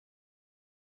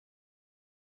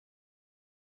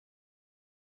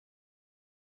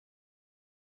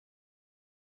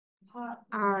All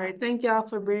right, thank y'all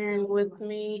for bearing with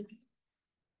me.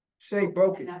 Shay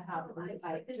broke it.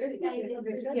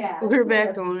 We're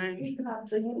back on.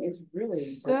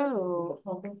 So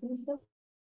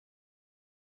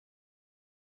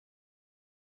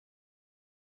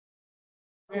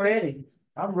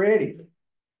I'm ready.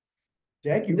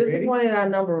 Jackie, disappointed in our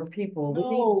number of people.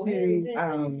 No, We need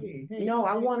to, hey. no,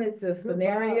 I wanted to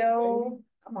scenario. Vibe,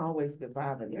 I'm always good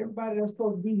vibing. everybody that's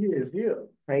supposed to be here is here.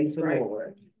 Praise the Right.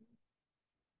 Lord.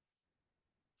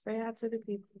 say hi to the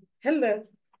people. Hello.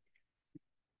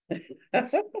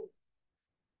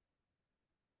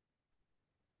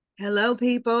 Hello,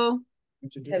 people.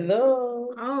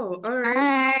 Hello. Oh, all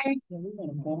right. Hi. We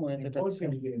want a formal Introduced,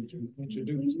 introduction.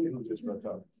 they don't just start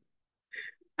talking.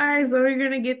 All right, so we're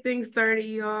gonna get things started,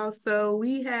 y'all. So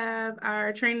we have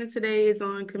our training today is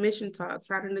on commission talks,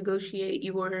 how to negotiate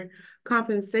your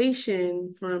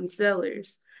compensation from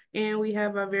sellers. And we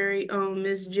have our very own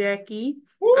Miss Jackie.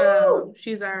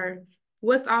 She's our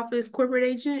West Office corporate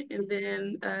agent, and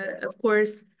then of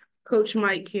course, Coach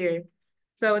Mike here.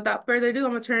 So without further ado,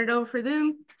 I'm gonna turn it over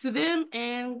to them,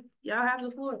 and y'all have the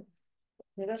floor.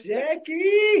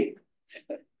 Jackie,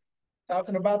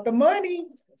 talking about the money.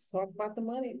 Let's talk about the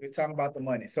money. We're talking about the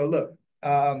money. So look,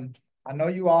 I know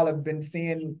you all have been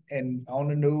seeing and on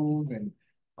the news and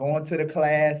going to the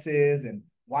classes and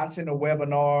watching the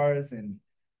webinars. And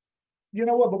you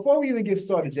know what? Before we even get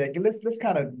started, Jackie, let's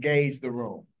kind of gauge the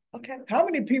room. Okay. How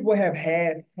many people have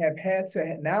had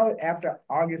to now after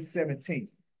August 17th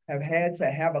have had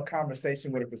to have a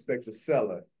conversation with a prospective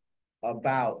seller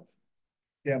about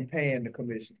them paying the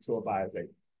commission to a buyer's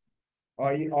agent?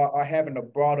 Or having to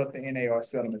brought up the NAR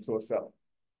settlement to a seller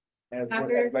as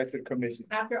relates to the commission?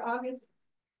 After August,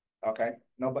 Okay,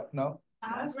 no, but no.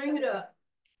 I'll bring it up.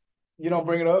 You don't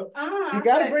bring it up? You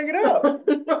gotta bring it up.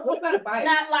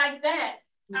 Not like that.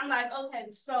 I'm like, okay,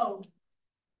 so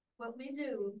what we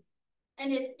do,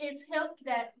 and it's helped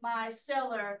that my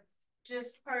seller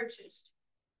just purchased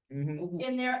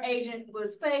and their agent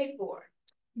was paid for.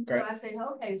 Okay. So I say,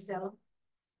 okay, seller,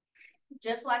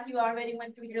 just like you already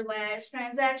went through your last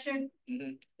transaction,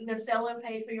 the seller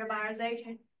paid for your buyer's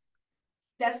agent.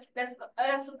 That's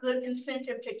a good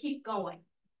incentive to keep going.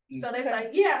 So they're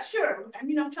like, yeah, sure. I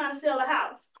mean, I'm trying to sell a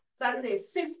house. So I said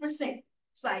 6%.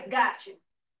 It's like, gotcha.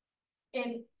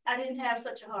 And I didn't have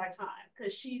such a hard time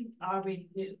because she already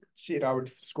knew. She had already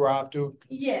subscribed to.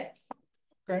 Yes.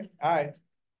 Okay, all right.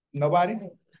 Nobody?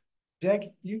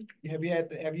 Jackie, have you had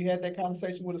that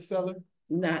conversation with a seller?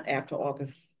 Not after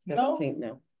August 17th,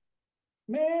 no.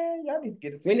 Man, y'all need to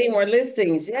get it We need together. more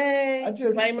listings. Yay. I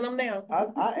just claiming them now.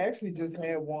 I actually just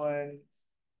had one,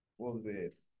 what was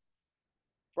it?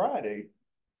 Friday.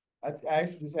 I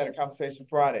actually just had a conversation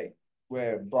Friday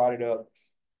where I brought it up.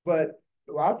 But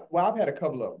I've had a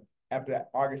couple of them after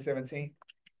August 17th.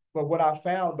 But what I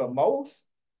found the most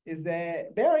is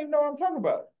that they don't even know what I'm talking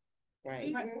about.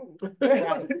 Right. Right.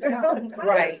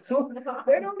 Right.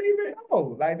 They don't even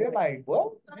know. Like they're like,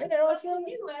 well,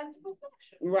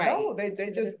 Right. no,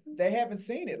 they haven't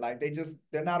seen it. Like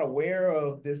they're not aware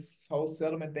of this whole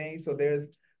settlement thing. So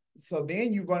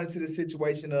then you run into the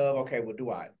situation of, okay, well,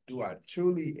 do I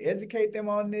truly educate them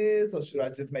on this, or should I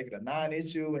just make it a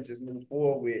non-issue and just move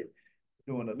forward with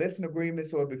doing a listing agreement?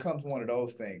 So it becomes one of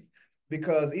those things.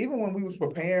 Because even when we was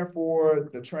preparing for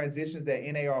the transitions that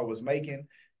NAR was making,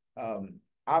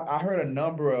 I heard a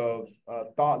number of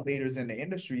thought leaders in the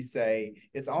industry say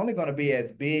it's only going to be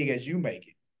as big as you make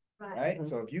it. Right.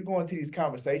 So if you go into these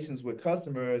conversations with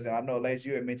customers, and I know, Les,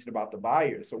 you had mentioned about the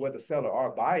buyer. So whether seller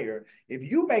or buyer, if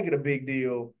you make it a big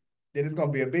deal, then it's going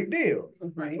to be a big deal.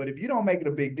 Right. But if you don't make it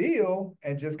a big deal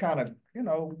and just kind of,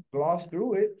 gloss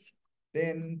through it,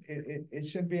 then it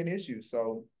shouldn't be an issue.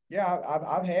 So yeah,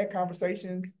 I've had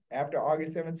conversations after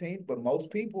August 17th, but most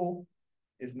people,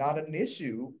 it's not an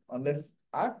issue unless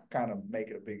I kind of make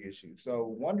it a big issue. So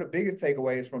one of the biggest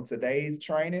takeaways from today's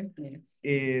training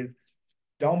is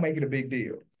don't make it a big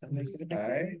deal. All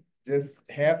right. Just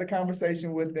have the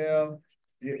conversation with them,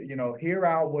 hear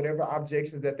out whatever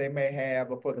objections that they may have.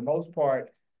 But for the most part,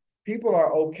 people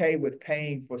are okay with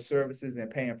paying for services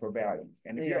and paying for value.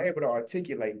 And if you're able to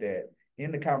articulate that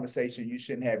in the conversation, you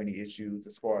shouldn't have any issues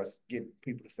as far as getting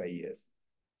people to say yes.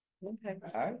 Okay.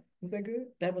 All right. Was that good?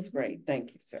 That was great.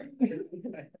 Thank you, sir.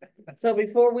 So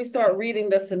before we start reading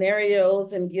the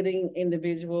scenarios and getting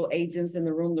individual agents in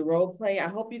the room to role play, I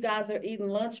hope you guys are eating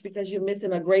lunch because you're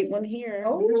missing a great one here.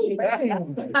 Oh,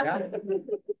 man.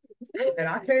 And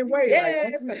I can't wait.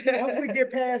 Yes. Like, once we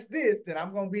get past this, then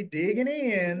I'm going to be digging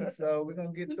in. So we're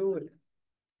going to get through it.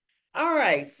 All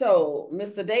right. So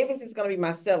Mr. Davis is going to be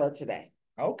my seller today.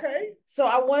 Okay. So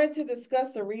I wanted to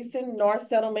discuss the recent North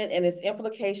settlement and its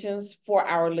implications for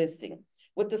our listing.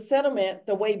 With the settlement,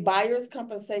 the way buyers'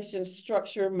 compensation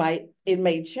structure may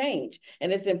change,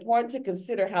 and it's important to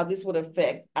consider how this would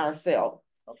affect our sale.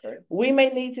 Okay. We may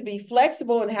need to be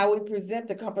flexible in how we present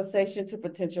the compensation to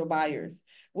potential buyers.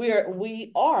 What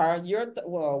are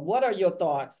your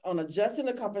thoughts on adjusting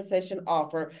the compensation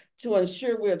offer to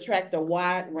ensure we attract a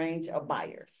wide range of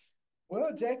buyers? Well,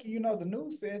 Jackie, you know, the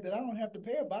news said that I don't have to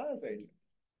pay a buyer's agent.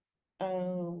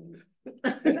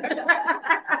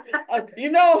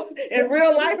 You know, in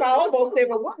real life, I almost say,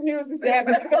 well, what news is that?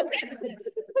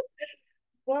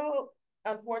 Well,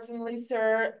 unfortunately,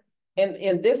 sir,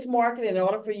 in this market, in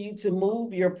order for you to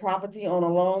move your property on a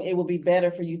loan, it will be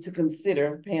better for you to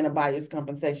consider paying a buyer's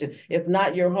compensation. If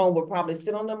not, your home will probably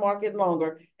sit on the market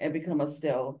longer and become a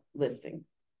stale listing.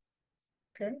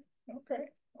 Okay,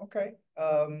 okay.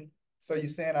 So you're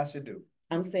saying I should do?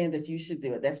 I'm saying that you should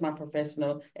do it. That's my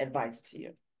professional advice to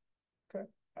you. Okay,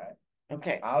 all right.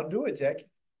 Okay. I'll do it, Jackie.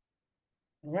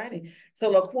 All righty.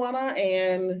 So LaQuana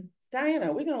and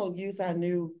Diana, we're gonna use our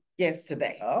new guest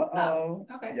today. Uh-oh.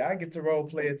 Okay. Y'all get to role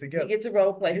play it You together. get to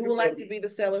role play. Who would like to be the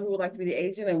seller? Who would like to be the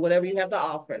agent? And whatever you have to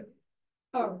offer.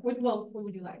 Or what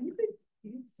would you like? You could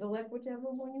select whichever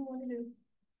one you want to do.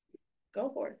 Go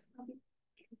for it.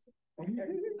 Okay.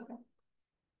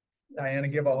 Diana,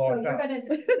 give her a hard time.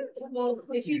 Well,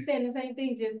 if she's saying the same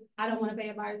thing, just, I don't want to pay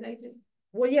a buyer's agent.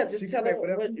 Well, yeah, just She tell can her, say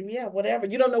whatever. whatever.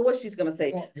 You don't know what she's gonna say,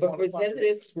 You but want present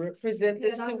this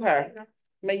to her.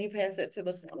 May you pass that to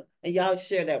LaQuana? And y'all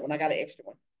share that one. I got an extra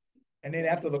one. And then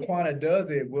after LaQuana does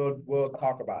it, we'll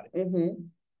talk about it. Mm-hmm.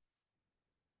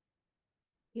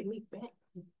 Get me back.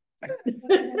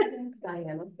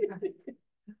 Diana.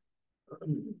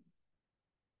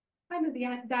 Hi, Ms.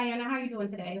 Diana, how are you doing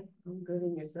today? I'm good,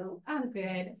 and yourself? I'm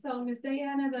good. So, Ms.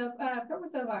 Diana, the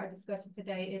purpose of our discussion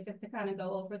today is just to kind of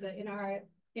go over the NAR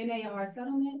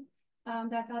settlement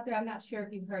that's out there. I'm not sure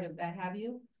if you've heard of that, have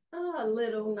you? A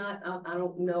little, not, I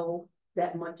don't know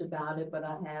that much about it, but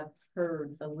I have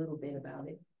heard a little bit about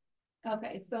it.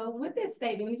 Okay, so with this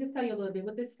statement, let me just tell you a little bit.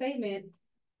 With this statement,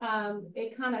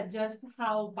 it kind of adjusts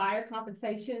how buyer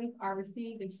compensations are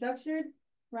received and structured,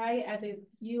 right? As a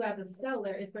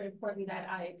seller, it's very important that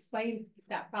I explain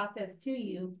that process to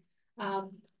you,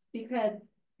 because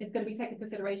it's going to be taken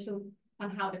consideration on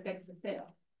how it affects the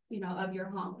sale, of your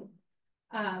home.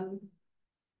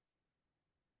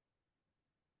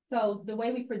 So the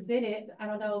way we present it, I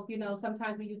don't know if you know,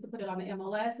 sometimes we used to put it on the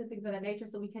MLS and things of that nature,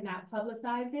 so we cannot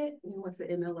publicize it. What's the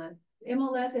MLS?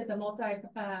 MLS is a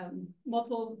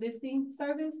multiple listing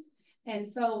service. And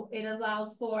so it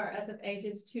allows for us as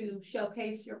agents to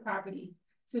showcase your property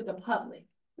to the public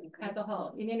as a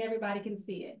whole, and then everybody can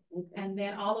see it. And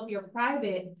then all of your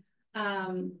private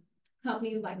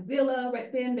companies like Zillow,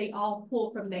 Redfin, they all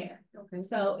pull from there. Okay.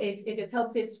 So it just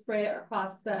helps it spread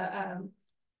across the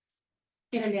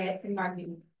internet and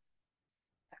marketing.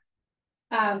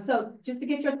 So just to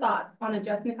get your thoughts on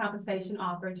adjusting the compensation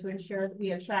offer to ensure that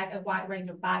we attract a wide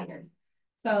range of buyers.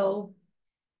 So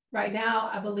right now,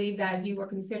 I believe that you were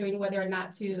considering whether or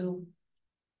not to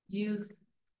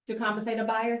compensate a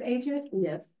buyer's agent?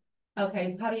 Yes.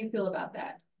 Okay, how do you feel about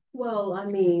that? Well, I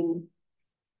mean,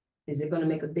 is it gonna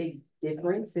make a big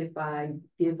difference if I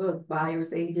give a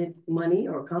buyer's agent money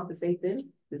or compensate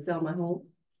them to sell my home?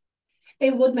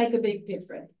 It would make a big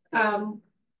difference.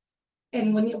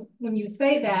 And when you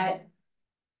say that,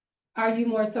 are you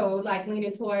more so like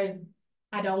leaning towards,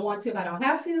 I don't want to if I don't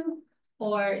have to?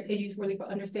 Or is you just really for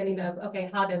understanding of, okay,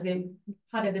 how does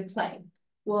it play?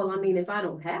 Well, I mean, if I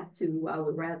don't have to, I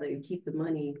would rather keep the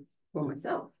money for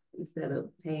myself instead of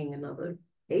paying another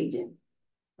agent.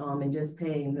 And just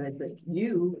paying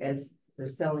you as for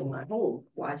selling my home.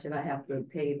 Why should I have to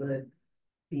pay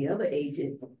the other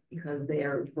agent because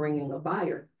they're bringing a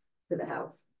buyer to the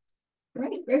house?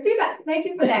 Great feedback. Thank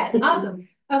you for that. Awesome.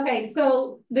 Okay,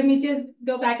 so let me just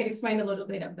go back and explain a little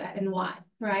bit of that and why,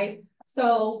 right?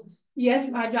 So yes,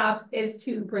 my job is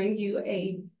to bring you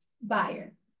a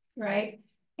buyer, right?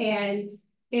 And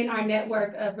in our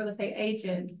network of real estate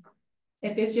agents,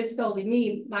 if it's just solely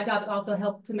me, my job is also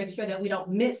help to make sure that we don't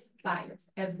miss buyers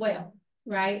as well,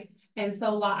 right? And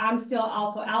so while I'm still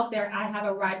also out there, I have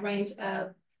a wide range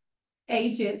of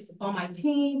agents on my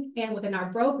team and within our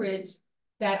brokerage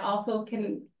that also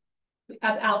can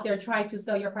us out there trying to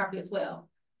sell your property as well.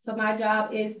 So my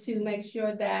job is to make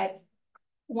sure that,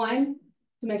 one,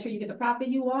 to make sure you get the profit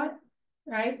you want,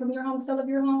 right, from your home, sale of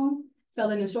your home,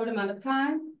 sell in a short amount of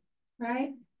time,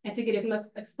 right, and to get as much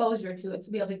exposure to it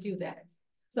to be able to do that.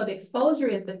 So the exposure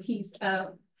is the piece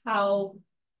of how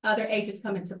other agents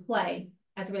come into play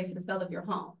as it relates to the sale of your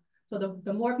home. So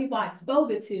the more people I expose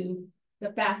it to,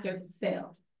 the faster it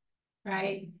sells,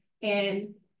 right?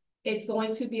 And it's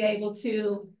going to be able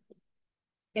to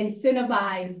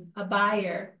incentivize a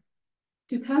buyer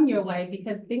to come your way,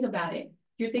 because think about it.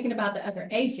 You're thinking about the other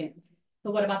agent,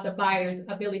 but what about the buyer's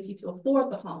ability to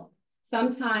afford the home?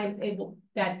 Sometimes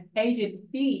that agent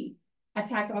fee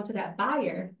attacked onto that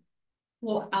buyer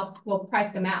will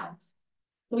price them out.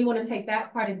 So we want to take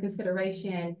that part in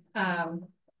consideration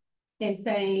in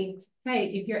saying, hey,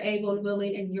 if you're able and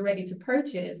willing and you're ready to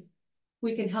purchase,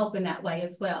 we can help in that way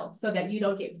as well, so that you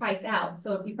don't get priced out.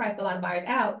 So if you price a lot of buyers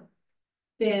out,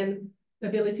 then the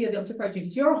ability of them to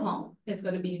purchase your home is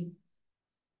going to be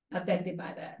affected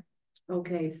by that.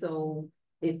 Okay, so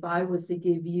if I was to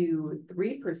give you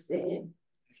 3%,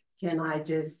 can I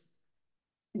just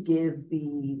give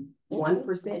the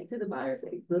 1% to the buyer's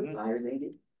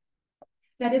agent?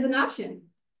 That is an option.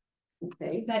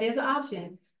 Okay. That is an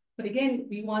option. But again,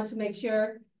 we want to make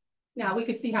sure, now we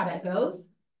could see how that goes.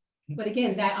 But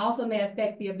again, that also may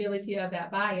affect the ability of that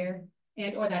buyer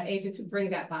and or that agent to bring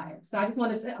that buyer. So I just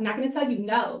wanted to, I'm not going to tell you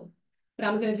no, but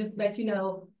I'm going to just let you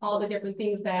know all the different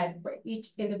things that for each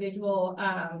individual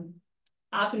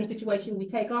option or situation we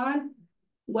take on,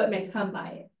 what may come by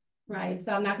it, right?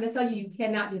 So I'm not going to tell you you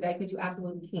cannot do that, because you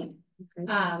absolutely can.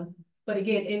 Okay. But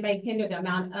again, it may hinder the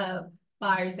amount of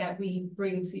buyers that we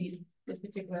bring to this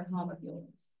particular home of yours.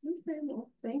 Okay, well,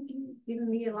 thank you. Giving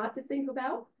me a lot to think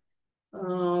about.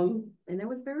 And that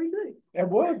was very good. It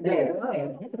was good.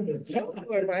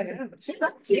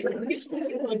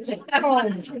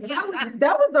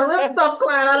 That was a real tough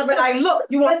client. I'd have been like, look,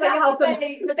 you want to say how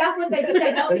But that's what they do.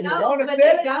 They don't Do you know, wanna but say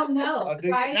they it? don't know, Or do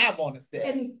you right? not want to say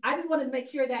it? And I just wanted to make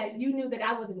sure that you knew that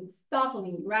I wasn't stalking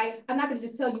you, right? I'm not gonna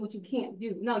just tell you what you can't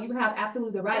do. No, you have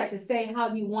absolutely the right to say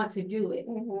how you want to do it.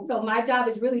 So my job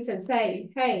is really to say,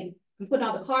 hey, I'm putting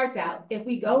all the cards out. If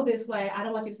we go this way, I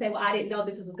don't want you to say, well, I didn't know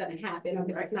this was gonna happen, or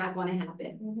this is not gonna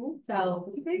happen.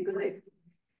 So, Okay, good.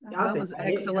 That was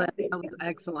excellent. That was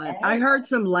excellent. I heard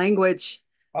some language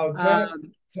Oh, turn it. Hold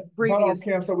on, previous.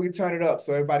 Kim, so we can turn it up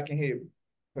so everybody can hear.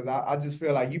 Because I just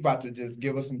feel like you about to just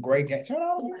give us some great game. Turn it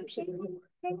on.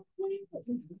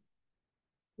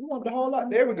 We want the whole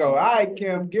lot. There we go. All right,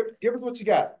 Kim, give us what you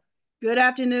got. Good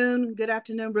afternoon. Good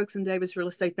afternoon, Brooks and Davis Real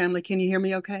Estate family. Can you hear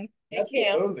me okay?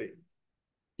 Absolutely.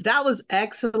 That was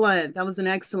excellent. That was an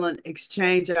excellent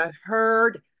exchange. I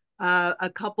heard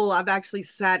a couple, I've actually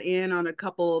sat in on a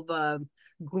couple of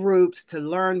groups to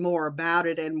learn more about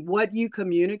it. And what you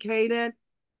communicated,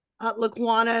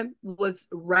 Laquana, was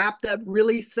wrapped up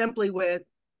really simply with,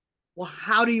 well,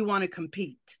 how do you want to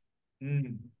compete?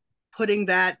 Putting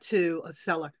that to a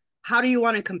seller. How do you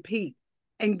want to compete?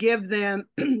 And give them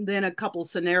then a couple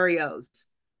scenarios.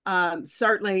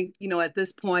 Certainly, you know, at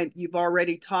this point, you've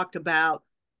already talked about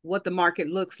what the market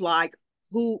looks like,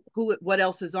 what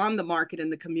else is on the market in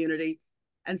the community.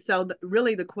 And so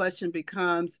really the question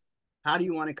becomes, how do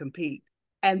you want to compete?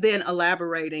 And then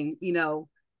elaborating, you know,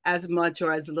 as much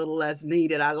or as little as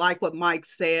needed. I like what Mike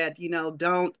said, you know,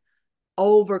 don't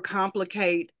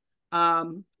overcomplicate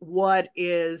what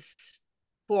is,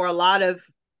 for a lot of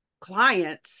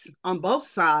clients on both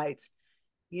sides,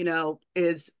 you know,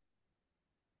 is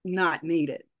not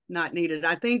needed.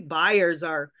 I think buyers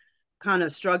are kind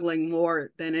of struggling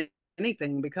more than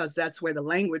anything, because that's where the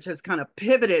language has kind of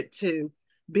pivoted to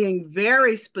being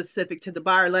very specific to the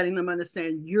buyer, letting them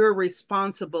understand you're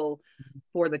responsible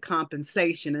for the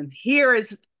compensation. And here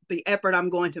is the effort I'm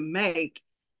going to make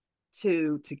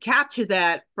to capture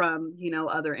that from, you know,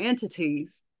 other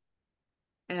entities.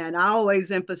 And I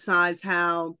always emphasize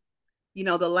how, you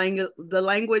know, the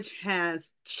language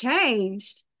has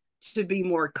changed to be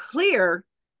more clear,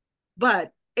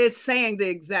 but it's saying the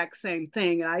exact same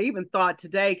thing. And I even thought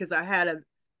today, because I had a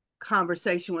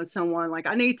conversation with someone, like,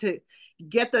 I need to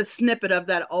get the snippet of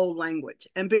that old language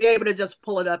and be able to just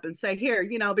pull it up and say, here,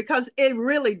 you know, because it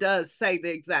really does say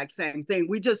the exact same thing.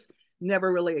 We just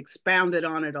never really expounded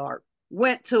on it or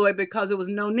went to it because there was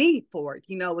no need for it.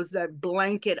 You know, it was that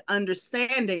blanket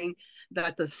understanding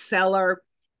that the seller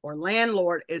or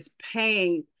landlord is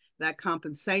paying that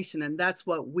compensation. And that's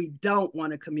what we don't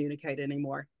want to communicate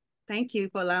anymore. Thank you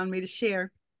for allowing me to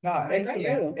share. No,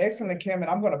 excellent, Kim. And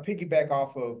I'm going to piggyback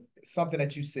off of something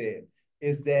that you said,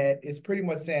 is that it's pretty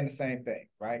much saying the same thing,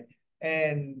 right?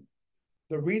 And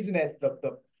the reason that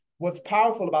what's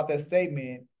powerful about that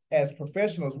statement, as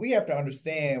professionals, we have to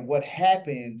understand what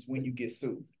happens when you get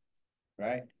sued,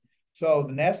 right? So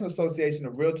the National Association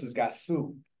of Realtors got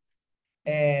sued,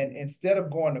 and instead of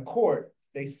going to court,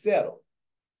 they settled.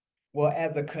 Well,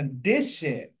 as a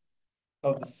condition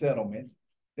of the settlement,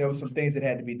 there were some things that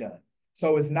had to be done.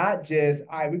 So it's not just,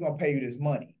 all right, we're going to pay you this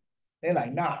money. They're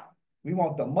like, nah, we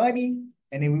want the money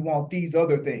and then we want these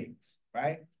other things,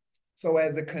 right? So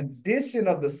as a condition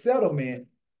of the settlement,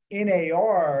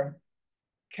 NAR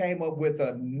came up with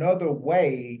another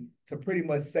way to pretty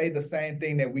much say the same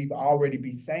thing that we've already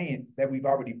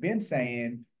been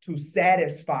saying to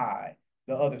satisfy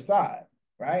the other side,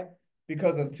 right?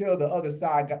 Because until the other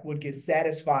side would get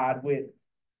satisfied with,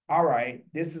 all right,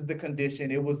 this is the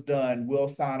condition, it was done, we'll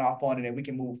sign off on it and we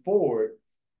can move forward,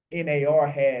 NAR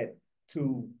had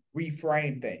to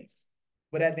reframe things.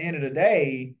 But at the end of the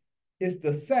day, it's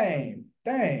the same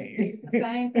thing.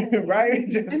 Same thing. Right?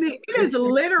 Just, And it is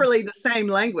literally the same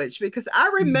language, because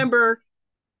I remember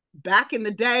back in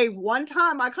the day, one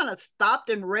time I kind of stopped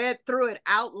and read through it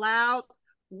out loud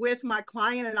with my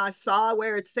client, and I saw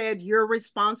where it said you're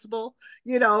responsible.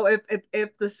 You know,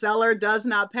 if the seller does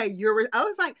not pay, I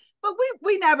was like, but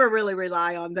we never really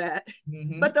rely on that.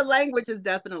 But the language is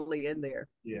definitely in there.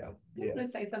 Yeah. I'm gonna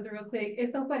say something real quick.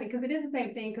 It's so funny because it is the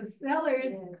same thing, because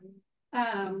sellers,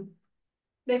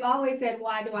 they've always said,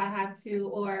 why do I have to,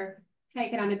 or hey,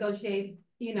 can I negotiate,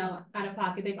 you know, out of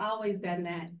pocket? They've always done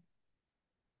that.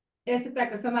 It's the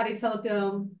fact that somebody told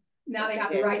them now they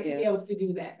have the right to be able to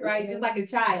do that, right? Just like a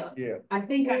child. Yeah. I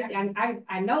think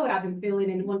I know what I've been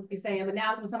feeling and want to be saying, but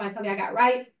now when somebody tells me I got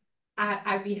rights,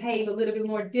 I behave a little bit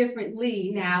more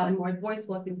differently now and more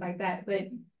voiceful, things like that. But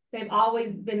they've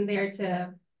always been there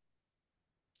to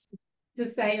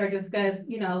say or discuss,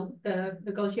 you know, the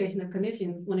negotiation of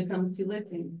commissions when it comes to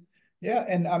listings. Yeah,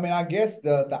 and I mean, I guess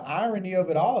the irony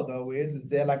of it all though is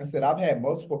that, like I said, I've had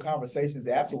multiple conversations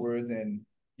afterwards, and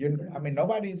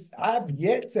I've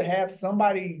yet to have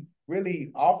somebody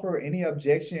really offer any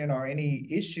objection or any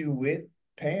issue with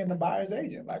paying the buyer's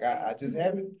agent. Like I just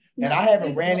haven't, and I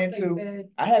haven't ran into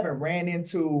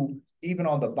even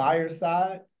on the buyer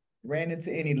side, ran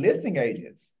into any listing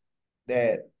agents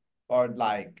that are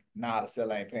like, nah, the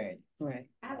seller ain't paying you. Right.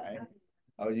 Right?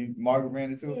 Oh, Margaret ran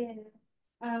into it? Yeah.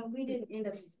 We didn't end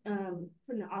up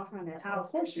putting an offer on that house.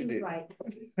 Of course you She was did. like,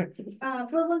 but it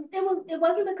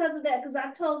wasn't because of that, because I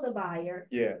told the buyer,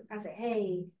 Yeah. I said,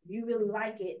 hey, you really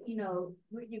like it, you know,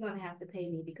 you're gonna have to pay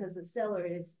me because the seller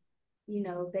is, you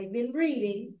know, they've been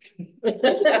reading.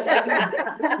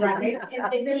 Right.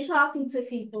 They've been talking to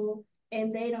people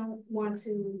and they don't want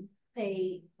to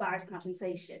pay buyer's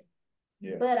compensation.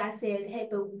 Yeah. But I said, hey,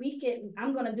 but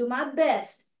I'm gonna do my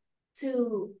best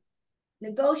to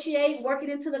negotiate, work it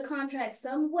into the contract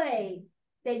some way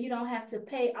that you don't have to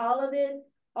pay all of it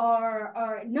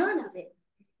or none of it.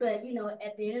 But you know,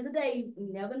 at the end of the day,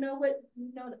 you never know what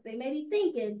they may be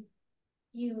thinking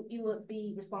you would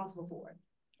be responsible for it.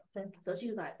 So she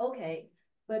was like, okay,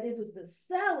 but if it's the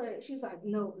seller, she was like,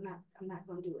 no, I'm not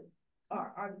gonna do it.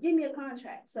 Or give me a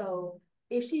contract. So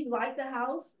if she liked the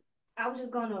house, I was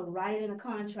just gonna write in a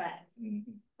contract.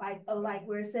 Like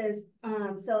where it says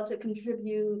seller to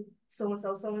contribute so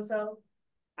and so.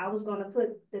 I was gonna put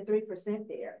the 3%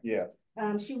 there. Yeah.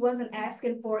 She wasn't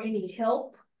asking for any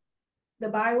help. The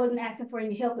buyer wasn't asking for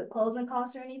any help with closing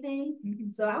costs or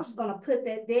anything. So I was just gonna put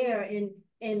that there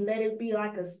and let it be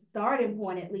like a starting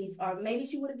point at least. Or maybe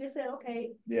she would have just said,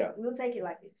 okay, yeah, we'll take it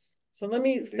like this. So let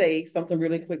me say something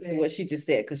really quick to what she just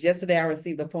said, because yesterday I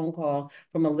received a phone call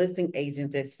from a listing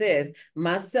agent that says,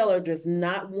 my seller does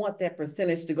not want that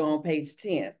percentage to go on page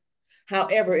 10.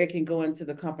 However, it can go into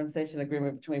the compensation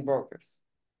agreement between brokers.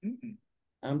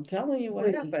 I'm telling you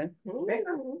what happened.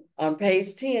 On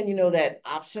page 10, you know that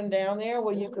option down there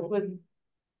where you could put,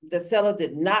 the seller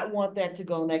did not want that to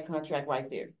go in that contract right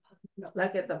there.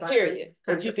 Like it's a period.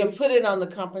 But you can put it on the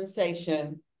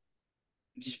compensation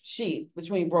sheet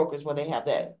between brokers where they have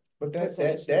that. But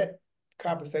that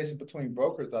compensation between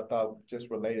brokers, I thought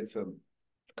just related to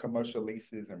commercial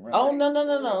leases and rent. Oh,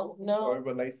 no. So it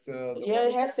relates to. Yeah,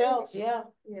 it has sales. Yeah.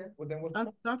 Well, then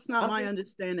that's not my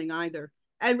understanding either.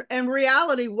 And in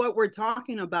reality, what we're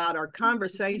talking about are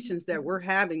conversations that we're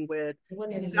having with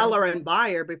seller and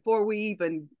buyer before we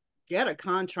even get a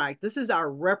contract. This is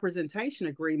our representation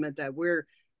agreement that we're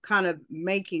kind of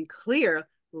making clear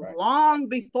long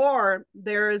before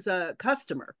there is a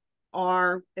customer,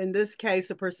 or in this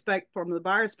case, from the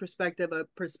buyer's perspective, a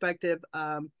prospective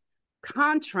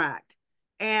contract.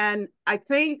 And I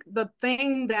think the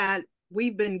thing that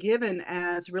we've been given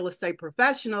as real estate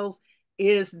professionals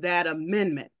is that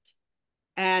amendment.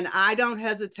 And I don't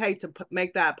hesitate to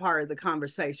make that part of the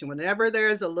conversation. Whenever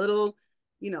there's a little,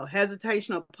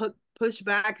 hesitation or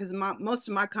pushback, because most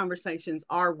of my conversations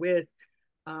are with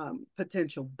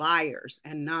potential buyers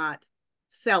and not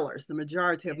sellers, the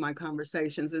majority of my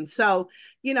conversations. And so,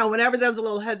 whenever there's a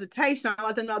little hesitation, I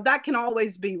let them know that can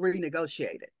always be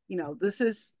renegotiated. This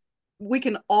is we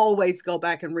can always go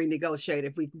back and renegotiate.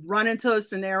 If we run into a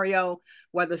scenario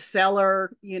where the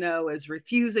seller, is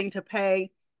refusing to pay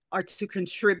or to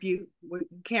contribute, we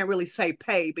can't really say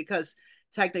pay because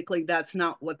technically that's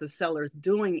not what the seller is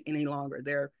doing any longer.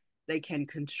 They can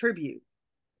contribute.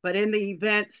 But in the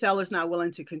event seller's not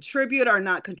willing to contribute or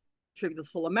not contribute the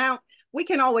full amount,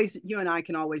 you and I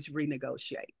can always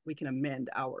renegotiate. We can amend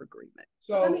our agreement.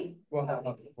 So, well, hold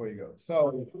on before you go.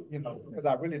 So, because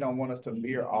I really don't want us to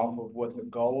veer off of what the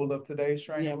goal of today's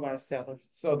training was.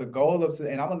 So the goal of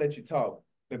today, and I'm gonna let you talk.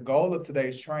 The goal of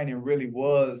today's training really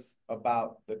was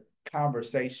about the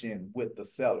conversation with the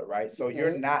seller, right? So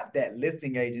you're not that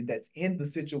listing agent that's in the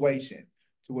situation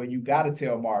to where you got to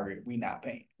tell Margaret we not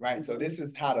paying, right? So this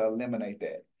is how to eliminate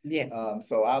that. Yes.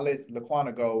 So I'll let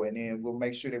LaQuana go, and then we'll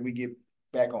make sure that we get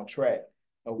back on track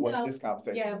of what this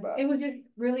conversation is about. It was just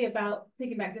really about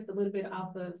picking back just a little bit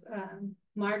off of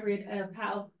Margaret of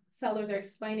how sellers are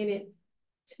explaining it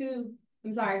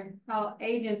how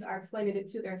agents are explaining it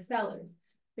to their sellers.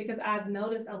 Because I've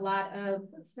noticed a lot of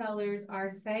sellers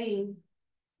are saying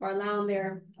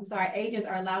agents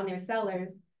are allowing their sellers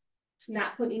to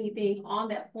not put anything on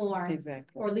that form.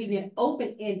 Exactly. Or leaving it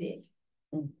open-ended,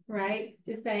 right?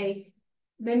 To say,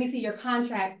 let me see your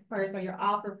contract first or your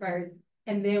offer first,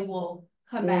 and then we'll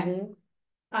come back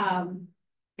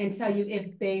and tell you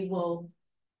if they will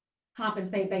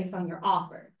compensate based on your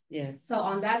offer. Yes. So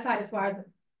on that side, as far as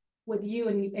with you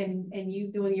and you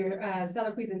doing your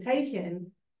seller presentations,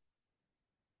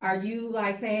 are you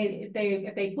like saying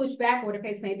if they push back or whatever the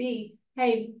case may be,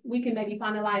 hey, we can maybe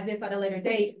finalize this at a later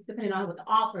date, depending on what the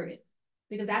offer is?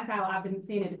 Because that's how I've been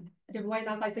seeing it different ways.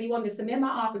 I was like, so you want me to submit my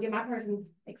offer, get my person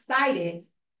excited,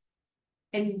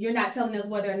 and you're not telling us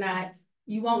whether or not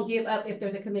you won't give up if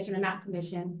there's a commission or not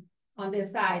commission on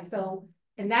this side. So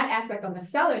in that aspect, on the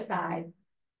seller side,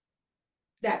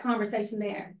 that conversation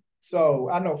there. So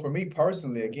I know for me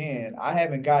personally, again, I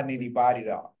haven't gotten anybody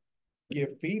to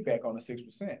give feedback on the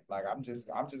 6%. Like I'm just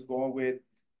going with,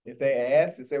 if they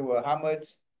ask and say, well, how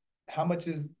much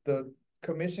is the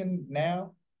commission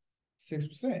now?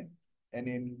 6%. And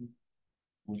then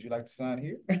would you like to sign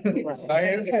here? like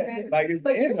it's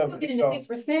but the you're end still of getting it.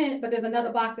 the 6%, but there's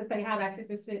another box to say how that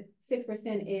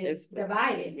 6% is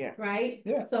divided, right?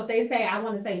 Yeah. So if they say, I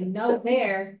want to say no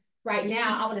there right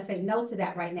now, I want to say no to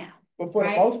that right now. But for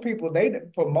most people,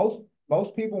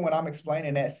 most people, when I'm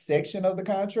explaining that section of the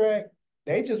contract,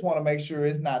 they just want to make sure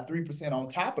it's not 3% on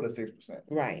top of the 6%.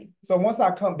 Right. So once I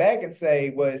come back and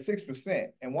say, well, it's 6%,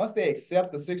 and once they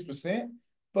accept the 6%,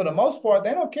 for the most part,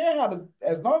 they don't care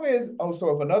as long as,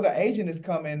 so if another agent is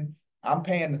coming, I'm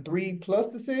paying the 3 plus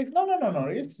the 6. No.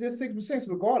 It's just 6%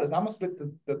 regardless. I'm gonna split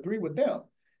the 3 with them.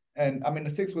 And I mean the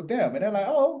 6 with them. And they're like,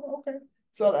 oh, okay.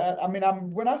 So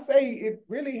when I say it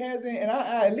really hasn't, and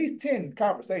I at least 10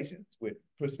 conversations with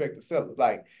prospective sellers,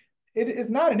 like it's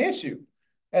not an issue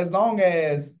as long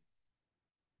as,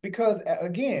 because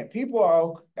again, people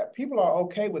are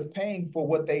okay with paying for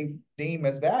what they deem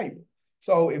as valuable.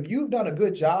 So if you've done a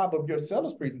good job of your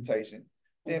seller's presentation,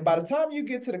 then by the time you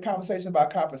get to the conversation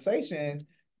about compensation,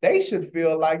 they should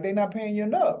feel like they're not paying you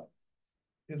enough,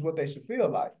 is what they should feel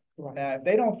like. Right. Now, if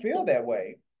they don't feel that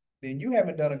way, then you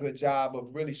haven't done a good job of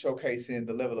really showcasing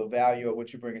the level of value of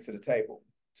what you're bringing to the table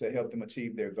to help them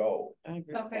achieve their goal.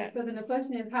 Okay, so then the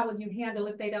question is, how would you handle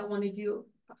if they don't want to do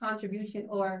a contribution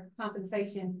or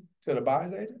compensation? To the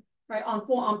buyer's agent? Right,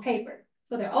 on paper.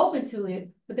 So they're open to it,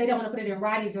 but they don't want to put it in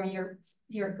writing during your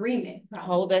agreement process.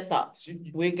 Hold that thought.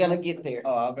 We're gonna get there.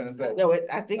 Oh, I'm gonna say. No,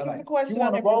 I think it's a question. You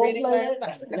want to role play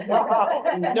it?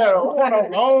 No. You want to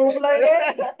role play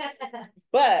it?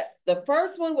 But the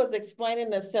first one was explaining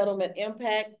the settlement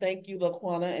impact. Thank you,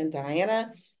 LaQuana and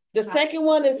Diana. The second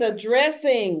one is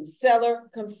addressing seller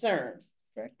concerns.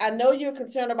 Okay. I know you're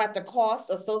concerned about the cost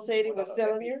associated with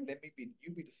selling here.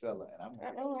 You be the seller, and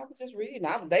I was just reading.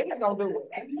 They was gonna do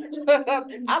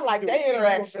it. I like that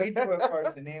interaction.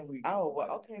 Oh,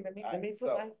 well, okay. Let me put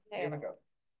my hand. Here we go.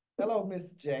 Hello,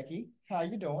 Miss Jackie. How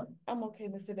you doing? I'm okay,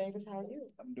 Mr. Davis. How are you?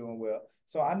 I'm doing well.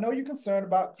 So I know you're concerned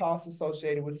about costs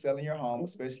associated with selling your home,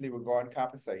 especially regarding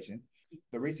compensation.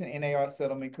 The recent NAR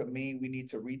settlement could mean we need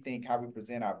to rethink how we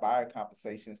present our buyer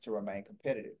compensations to remain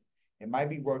competitive. It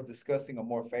might be worth discussing a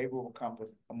more favorable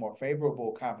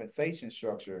compensation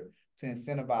structure to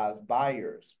incentivize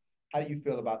buyers. How do you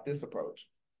feel about this approach?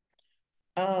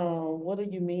 What do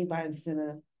you mean by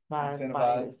incentivize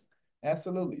buyers?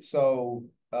 Absolutely. So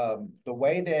the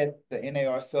way that the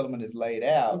NAR settlement is laid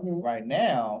out right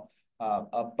now,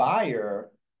 a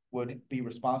buyer would be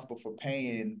responsible for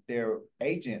paying their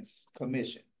agent's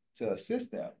commission to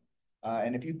assist them.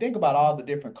 And if you think about all the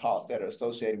different costs that are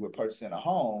associated with purchasing a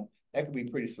home, that could be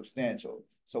pretty substantial.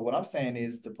 So what I'm saying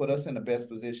is to put us in the best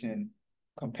position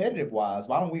competitive wise,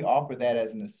 why don't we offer that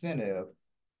as an incentive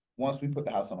once we put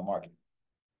the house on the market?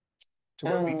 To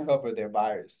where we cover their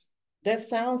buyers. That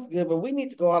sounds good, but we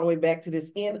need to go all the way back to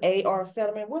this NAR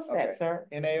settlement. What's Okay. that, sir?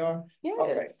 NAR? Yes.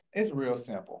 Okay, it's real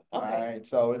simple. Okay. All right,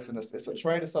 so it's a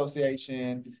trade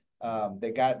association.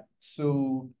 They got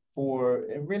sued for,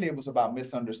 and really it was about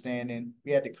misunderstanding.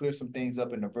 We had to clear some things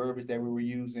up in the verbiage that we were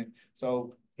using.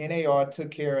 So NAR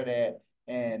took care of that,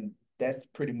 and that's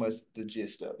pretty much the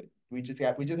gist of it. We just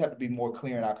have to be more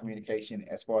clear in our communication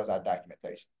as far as our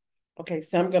documentation. Okay,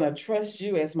 so I'm gonna trust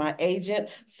you as my agent.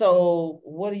 So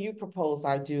what do you propose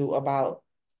I do about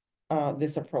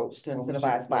this approach to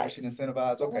incentivize buyers?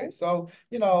 Incentivize, okay. So,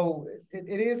 you know,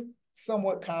 it is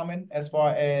somewhat common as far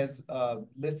as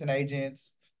listing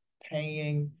agents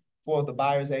paying for the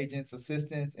buyer's agent's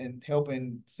assistance and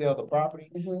helping sell the property.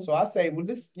 So I say, well,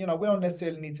 let's, you know, we don't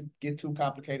necessarily need to get too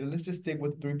complicated. Let's just stick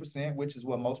with 3%, which is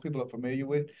what most people are familiar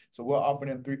with. So we're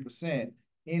offering them 3%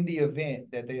 in the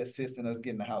event that they assist in us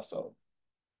getting the house sold.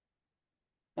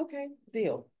 Okay,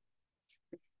 deal.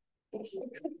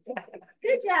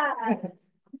 Good job.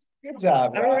 Good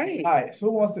job. All right. All right. Who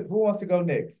wants to go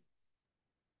next?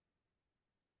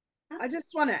 I just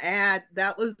want to add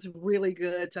that was really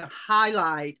good to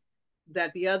highlight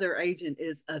that the other agent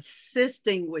is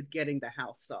assisting with getting the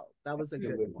house sold. That was a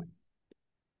good one.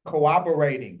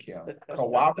 Cooperating, Kim.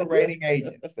 Cooperating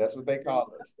agents. That's what they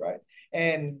call us, right?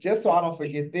 And just so I don't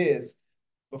forget this,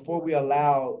 before we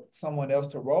allow someone else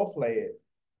to role play it,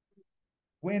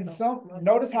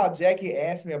 notice how Jackie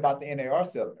asked me about the NAR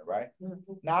settlement, right?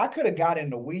 Now I could have got in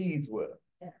the weeds with her.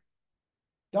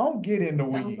 Don't get in the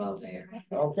weeds.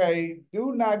 Okay,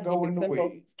 do not go in the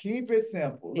weeds. Keep it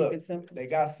simple. Look, they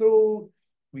got sued.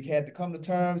 We had to come to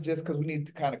terms just because we need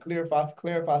to kind of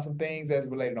clarify some things as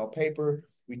related on paper.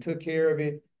 We took care of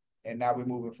it, and now we're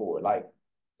moving forward. Like,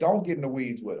 don't get in the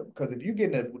weeds with them, because if you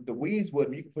get in the weeds with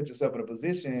them, you can put yourself in a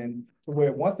position to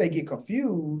where once they get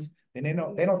confused, then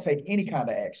they don't take any kind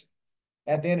of action.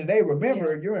 At the end of the day,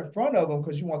 remember, you're in front of them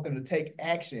because you want them to take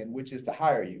action, which is to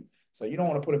hire you. So you don't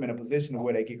want to put them in a position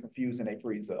where they get confused and they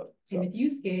freeze up. So. And if you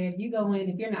scared, you go in,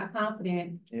 if you're not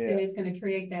confident, then it's going to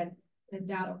create that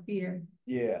doubt or fear.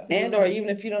 Yeah. And or even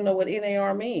if you don't know what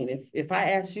NAR mean, if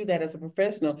I ask you that as a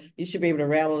professional, you should be able to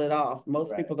rattle it off.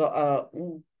 Most people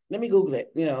go, let me Google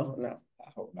it. You know, no.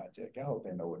 I hope not, Jack. I hope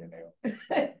they know what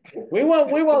NAR. we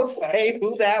won't say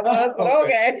who that was, but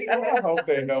okay. I hope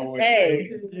they know what. Hey,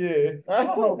 yeah.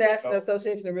 National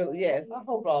Association of Real. Yes. I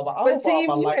hope all my. But team,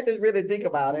 you have to really think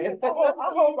about it. I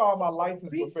hope all my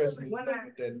licensed professionals. When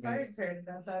I first heard it,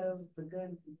 I thought it was the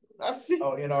gun.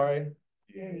 Oh, NRA.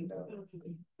 Yeah.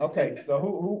 Okay,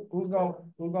 so who's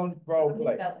gonna role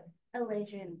play?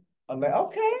 Elijah.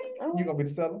 Okay, you gonna be the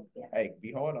seller? Yeah. Hey,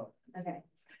 be hard on. Okay.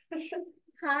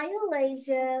 Hi,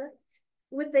 Elijah.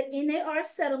 With the NAR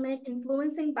settlement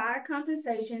influencing buyer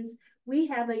compensations, we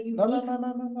have a unique.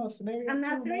 No. Scenario I'm two,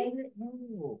 not three.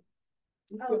 No.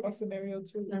 You Okay. took my scenario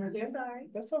two. Sorry.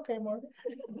 That's okay, Margaret.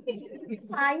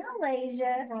 Hi,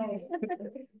 Elijah.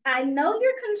 I know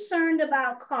you're concerned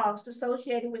about costs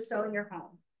associated with selling your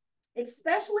home,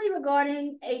 especially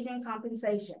regarding agent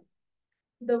compensation.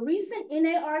 The recent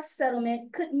NAR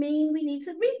settlement could mean we need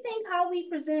to rethink how we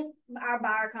present our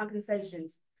buyer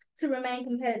compensations to remain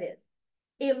competitive.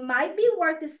 It might be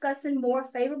worth discussing more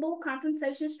favorable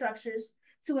compensation structures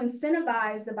to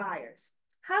incentivize the buyers.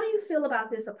 How do you feel about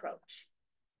this approach?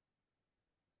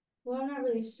 Well, I'm not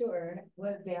really sure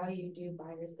what value do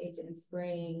buyer's agents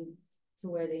bring to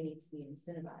where they need to be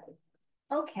incentivized.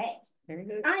 Okay, very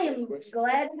good. I am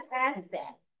glad to ask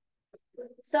that.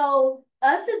 So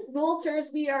us as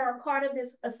realtors, we are a part of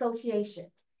this association.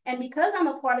 And because I'm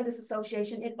a part of this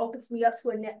association, it opens me up to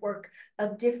a network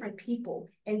of different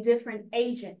people and different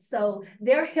agents. So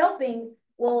they're helping,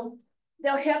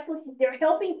 they're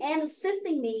helping and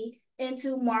assisting me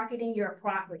into marketing your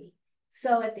property.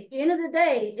 So at the end of the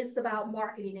day, it's about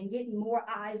marketing and getting more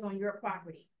eyes on your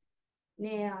property.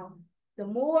 Now, the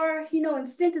more,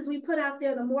 incentives we put out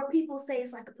there, the more people say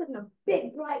it's like putting a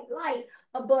big bright light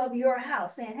above your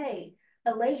house saying, hey,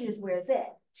 Alasia's where it's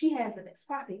at. She has the best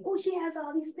property. Oh, she has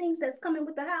all these things that's coming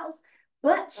with the house,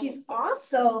 but she's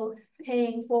also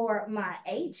paying for my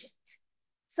agent.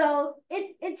 So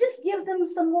it just gives them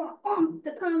some more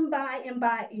to come by and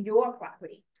buy your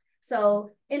property. So,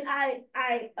 and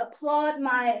I applaud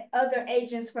my other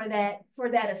agents for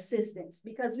that assistance,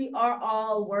 because we are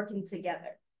all working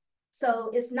together.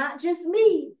 So it's not just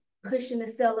me pushing the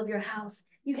sale of your house.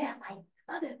 You have like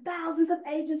other thousands of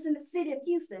agents in the city of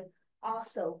Houston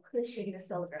also pushing the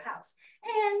sale of your house.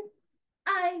 And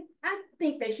I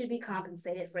think they should be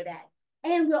compensated for that.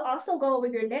 And we'll also go over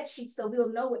your net sheet so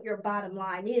we'll know what your bottom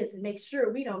line is and make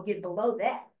sure we don't get below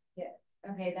that.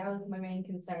 Yeah, okay, that was my main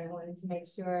concern. I wanted to make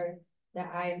sure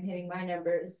that I am hitting my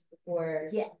numbers before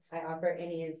Yes. I offer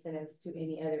any incentives to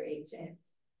any other agent.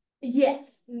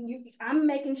 Yes, I'm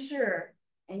making sure,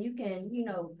 and you can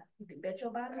bet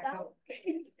your bottom dollar.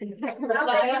 I'm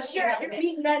making sure you're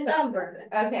beating that number.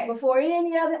 Okay. Before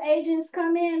any other agents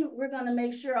come in, we're gonna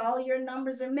make sure all your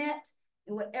numbers are met,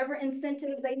 and whatever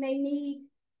incentive they may need,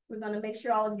 we're gonna make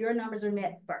sure all of your numbers are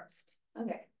met first.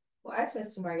 Okay, well, I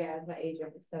trust Maria as my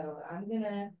agent, so I'm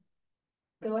gonna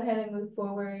go ahead and move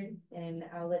forward, and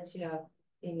I'll let you know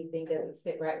if anything doesn't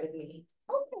sit right with me.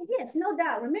 Okay, yes, no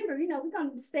doubt. Remember, we're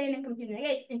gonna stay in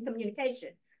communication.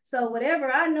 So whatever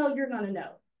I know, you're gonna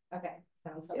know. Okay,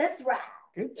 sounds So good. let's ride.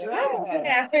 Good job.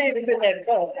 Caffeine is in that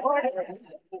cup.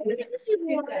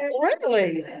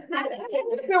 Really?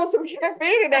 There was some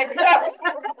caffeine in that cup.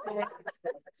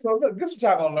 So look, this is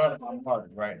what y'all gonna learn about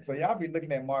Margaret, right? So y'all be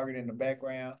looking at Margaret in the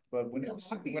background, but whenever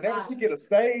she get a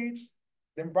stage,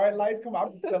 them bright lights come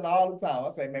out. I tell her all the time.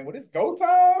 I say, man, when it's go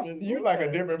time, you like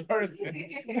a different person.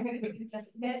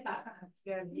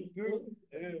 Yeah, you do.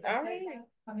 Yeah. All right.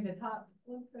 I mean, the top.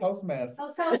 Toastmaster.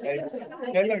 Toastmaster.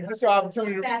 Hey, look, this your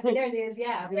opportunity to There it is,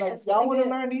 yeah. you know, Yes. y'all want to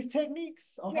learn these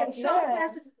techniques on how Yes, to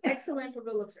Toastmasters is excellent for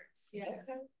realtors. Yeah.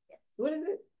 What is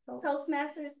it?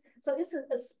 Toastmasters, so it's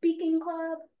a speaking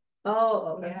club.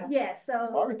 Oh, okay. Yeah,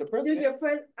 so Margaret, the do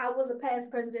president. I was a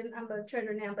past president, I'm a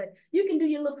treasurer now, but you can do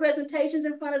your little presentations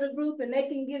in front of the group and they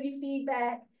can give you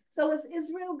feedback. So it's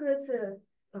real good to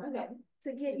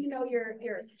get,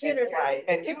 your jitters. Right,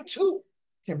 and you too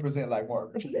can present like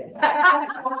Margaret.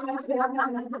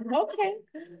 Okay.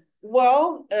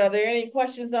 Well, are there any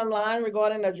questions online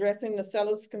regarding addressing the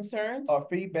seller's concerns Or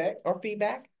feedback. or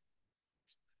feedback?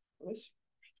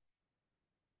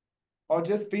 Or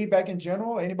just feedback in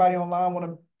general. Anybody online want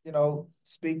to,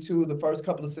 speak to the first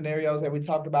couple of scenarios that we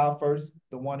talked about? First,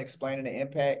 the one explaining the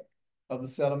impact of the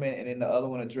settlement, and then the other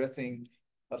one addressing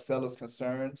a seller's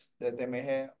concerns that they may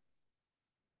have.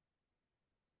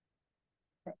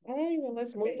 All right, well,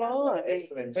 let's move on.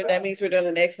 Excellent But job. that means we're doing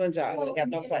an excellent job. We have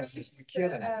no Well, questions. You're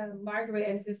killing it. Margaret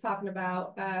is just talking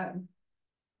about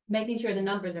making sure the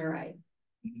numbers are right.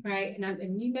 Mhm. Right,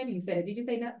 and maybe you said it. Did you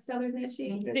say seller's net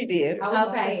sheet? She did.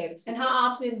 Okay, and how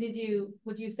often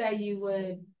would you say you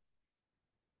would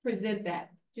present that?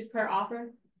 Just per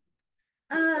offer?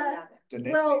 The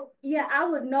next- Well, yeah, I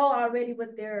would know already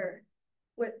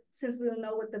since we'll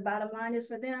know what the bottom line is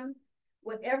for them.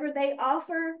 Whatever they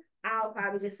offer, I'll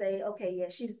probably just say, okay, yeah,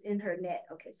 she's in her net.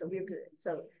 Okay, so we're good.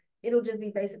 So it'll just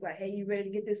be basic like, hey, you ready to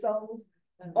get this sold?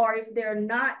 Or if they're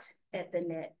not at the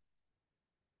net,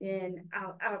 then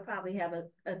I'll probably have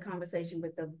a conversation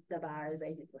with the buyer's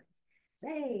agent.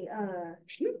 Say,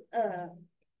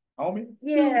 Homie?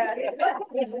 yeah.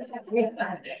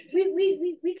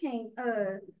 we can't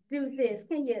do this.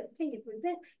 Can you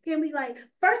present? Can we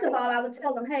first of all, I would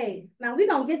tell them, hey, now we're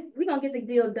gonna get the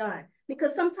deal done.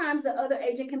 Because sometimes the other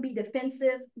agent can be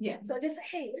defensive. Yeah. So just say,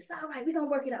 hey, it's all right. We're gonna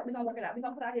work it out. We're gonna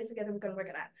put our heads together. We're gonna work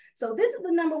it out. So this is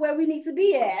the number where we need to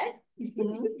be at.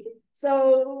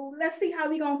 So let's see how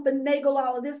we're gonna finagle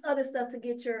all of this other stuff to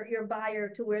get your buyer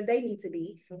to where they need to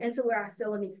be and to where our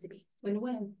seller needs to be.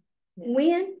 Win-win.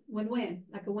 Win?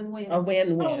 Like a win-win. A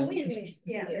win-win. Oh, win.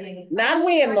 Yeah. Not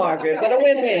win, Margaret, but a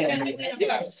win-win.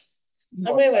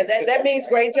 A win-win. That means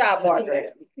great job,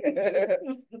 Margaret.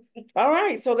 All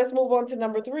right, so let's move on to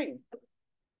number 3.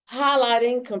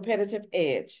 Highlighting competitive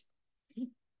edge.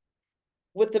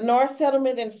 With the North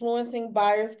settlement influencing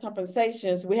buyers'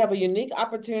 compensations, we have a unique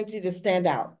opportunity to stand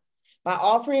out. By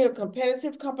offering a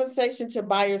competitive compensation to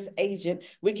buyer's agent,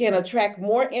 we can attract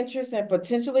more interest and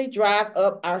potentially drive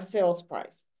up our sales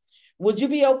price. Would you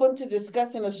be open to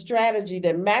discussing a strategy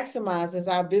that maximizes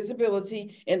our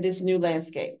visibility in this new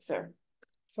landscape, sir?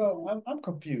 So I'm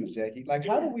confused, Jackie. Like,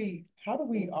 how do we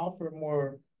offer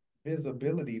more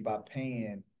visibility by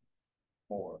paying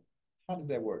more? How does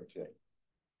that work, Jackie?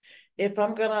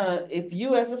 If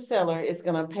you as a seller is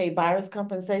gonna pay buyer's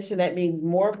compensation, that means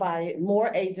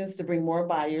more agents to bring more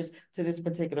buyers to this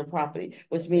particular property,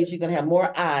 which means you're gonna have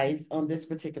more eyes on this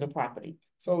particular property.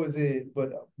 So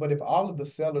but if all of the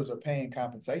sellers are paying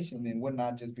compensation, then wouldn't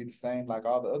I just be the same like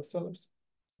all the other sellers?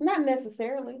 Not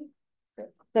necessarily.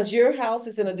 Because your house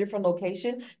is in a different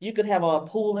location. You could have a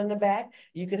pool in the back.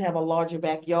 You could have a larger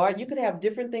backyard. You could have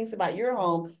different things about your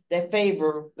home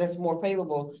that's more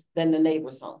favorable than the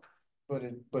neighbor's home. But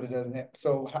it doesn't have,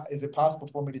 so is it possible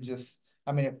for me to just,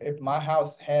 I mean, if my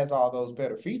house has all those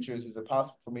better features, is it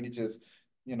possible for me to just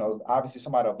you know, obviously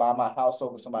somebody will buy my house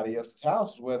over somebody else's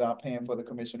house, whether I'm paying for the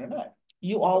commission or not.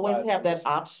 You always have that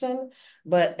option,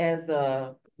 but as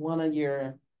one of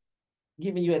your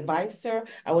giving you advice, sir,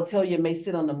 I will tell you it may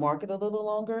sit on the market a little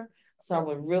longer. So I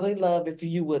would really love if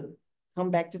you would come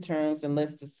back to terms and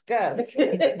let's discuss.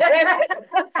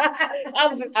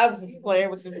 I'm just playing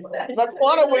with you. The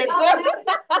corner with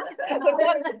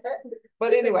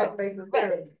but anyway,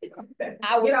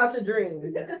 I was, Get out your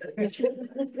dream.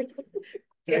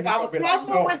 if I was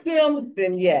comfortable with them,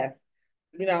 then yes.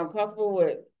 You know, I'm comfortable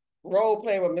with role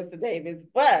playing with Mr. Davis,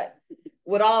 but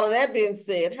with all of that being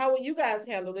said, how will you guys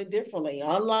handle it differently,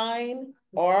 online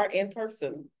or in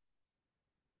person?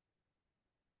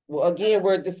 Well, again,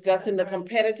 we're discussing the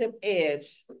competitive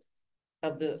edge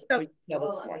of the well,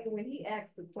 when he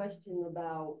asked the question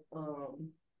about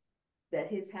that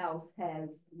his house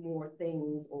has more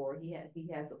things, or he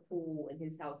has a pool and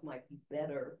his house might be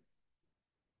better,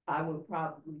 I would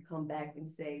probably come back and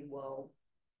say, well,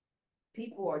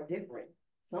 people are different.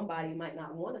 Somebody might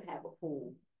not want to have a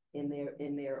pool in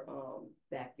their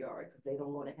backyard because they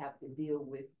don't want to have to deal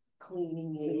with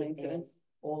cleaning it and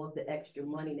all of the extra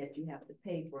money that you have to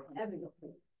pay for having a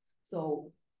pool.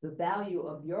 So the value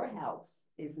of your house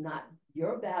is not,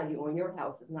 your value on your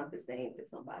house is not the same to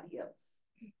somebody else.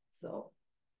 So.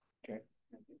 Okay.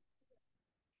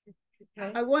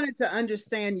 I wanted to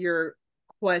understand your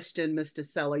question, Mr.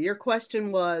 Seller. Your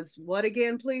question was what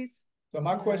again, please? So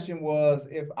my question was,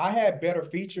 if I had better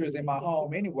features in my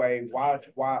home anyway, why,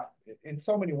 in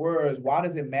so many words, why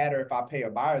does it matter if I pay a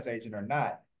buyer's agent or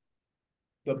not?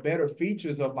 The better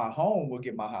features of my home will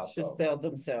get my house should sold. sell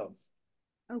themselves.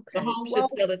 Okay. The home should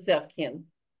sell itself, Kim.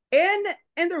 In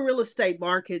the real estate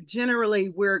market, generally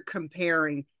we're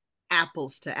comparing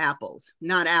apples to apples,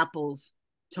 not apples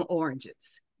to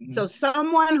oranges. Mm-hmm. So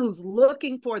someone who's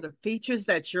looking for the features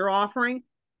that you're offering,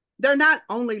 they're not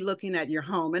only looking at your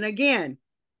home. And again,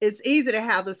 it's easy to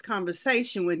have this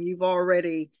conversation when you've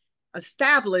already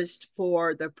established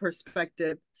for the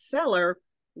prospective seller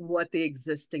what the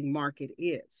existing market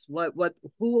is,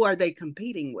 who are they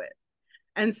competing with.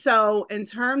 And so in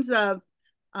terms of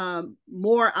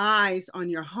more eyes on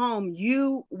your home,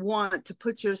 you want to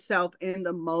put yourself in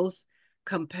the most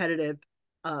competitive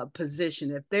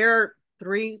position. If there are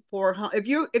 3, 4 homes, if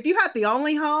you had the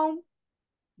only home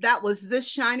that was this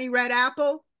shiny red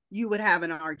apple, you would have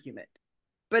an argument.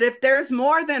 But if there's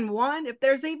more than one, if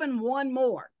there's even one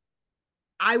more,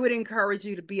 I would encourage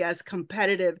you to be as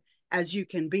competitive as you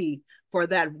can be for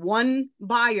that one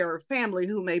buyer or family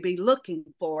who may be looking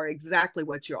for exactly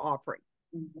what you're offering.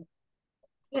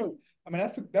 I mean,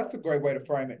 that's a great way to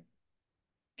frame it,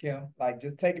 Kim. Like,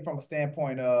 just take it from a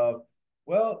standpoint of,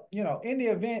 well, you know, in the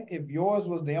event if yours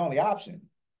was the only option,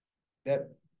 that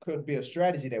could be a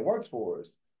strategy that works for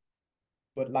us.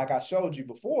 But like I showed you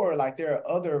before, like there are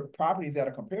other properties that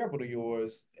are comparable to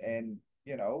yours, and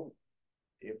you know,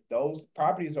 if those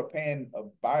properties are paying a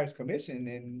buyer's commission,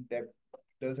 then that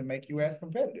doesn't make you as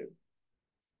competitive.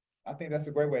 I think that's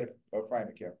a great way to frame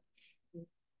it, Kim.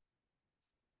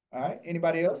 All right,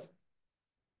 anybody else?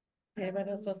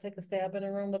 Anybody else want to take a stab in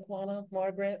the room, Laquana,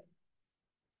 Margaret?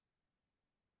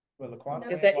 Well,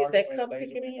 Laquana, is that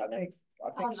cupcake in it? I think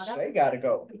Shay got to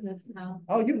go.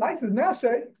 Oh, you licensed now,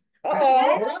 Shay.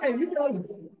 Uh-oh.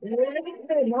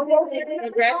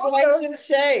 Congratulations,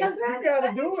 Shay. You got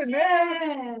to do it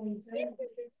now.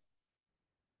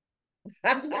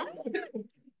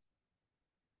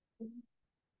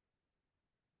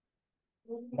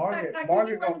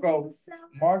 Margaret gonna go.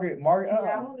 Margaret.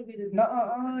 No,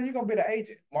 you gonna be the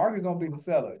agent. Margaret gonna be the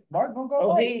seller. Margaret gonna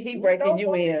go. Oh, he breaking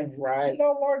you in, right? You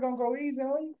know, Margaret gonna go easy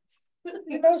on you.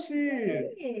 You know she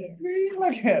is. See,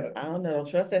 look at her. I don't know.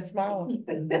 Trust that smile.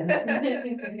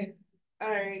 All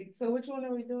right. So which one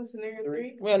are we doing? Scenario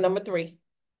 3? Well, number 3.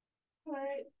 All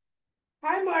right.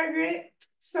 Hi, Margaret.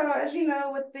 So as you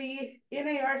know, with the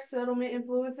NAR settlement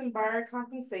influencing buyer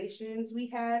compensations, we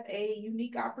have a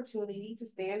unique opportunity to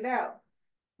stand out.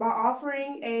 By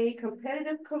offering a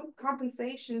competitive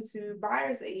compensation to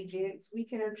buyer's agents, we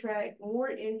can attract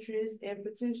more interest and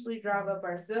potentially drive up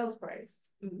our sales price.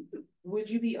 Would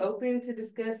you be open to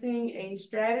discussing a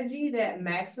strategy that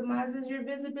maximizes your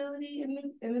visibility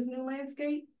in this new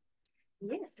landscape?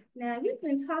 Yes. Now, you've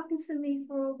been talking to me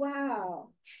for a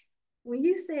while. When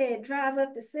you said drive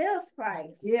up the sales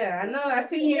price. Yeah, I know. I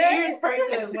see your ears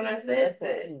perked up when I said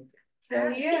that. So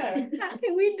yeah. How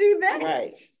can we do that?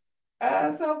 Right.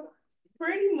 So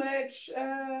pretty much,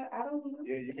 I don't know.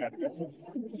 Yeah, you gotta go.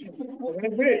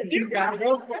 You gotta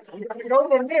go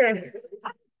from there.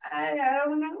 I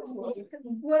don't know.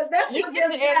 Well, that's You what get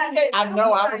just to educate. I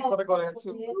know I was got- gonna go there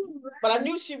too, but I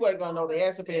knew she wasn't gonna know the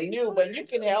answer being new, but you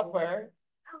can help her.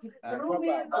 Threw me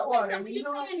in the Okay, water. so you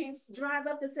saying drive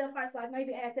up the sales price, like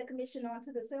maybe add that commission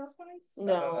onto the sales price?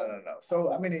 No, No.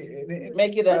 So, I mean,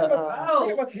 make it pretty much- a,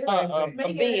 pretty much the same thing.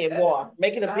 a bid war,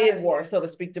 make it a bid war, so to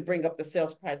speak, to bring up the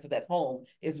sales price of that home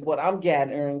is what I'm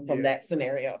gathering from Yeah. that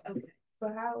scenario.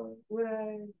 But how would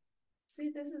I see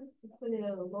this is put it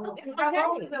a low? It's How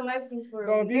long okay. has been licensed for?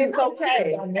 So if you- It's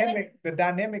okay. the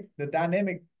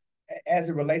dynamic as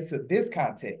it relates to this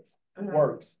context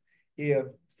works. If,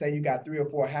 say you got 3 or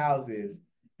 4 houses,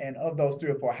 and of those 3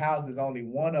 or 4 houses, only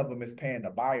one of them is paying the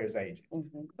buyer's agent.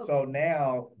 Mhm. So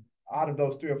now, out of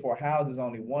those 3 or 4 houses,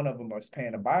 only one of them is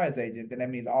paying the buyer's agent, then that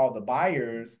means all the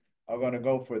buyers are gonna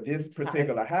go for this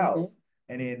particular house.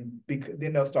 And then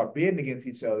they'll start bidding against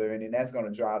each other, and then that's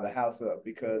gonna drive the house up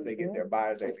because they get their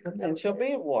buyer's agent. Potential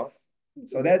bid war.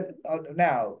 So that's,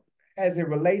 now, as it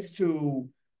relates to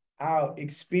our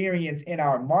experience in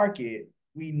our market,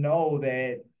 we know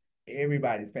that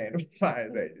everybody's paying the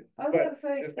buyer's agent. I was But gonna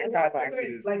say, just the context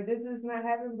is- like, did this not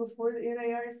happen before the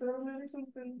NAR settlement or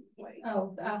something? Like,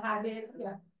 Oh, high bids,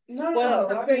 yeah. no, Well,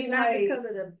 no, I Okay, mean, not like, because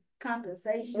of the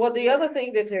compensation. Well, the other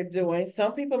thing that they're doing,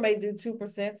 some people may do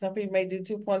 2%, some people may do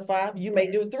 2.5, you may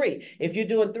do 3. If you're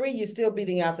doing 3, you're still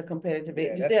beating out the competitive edge. You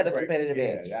that's still have the correct. competitive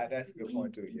Yeah, edge. that's a good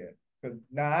point too, yeah. Cause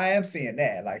now I am seeing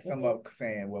that, like some of them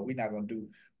saying, well, we're not gonna do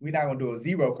a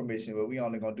 0 commission, but we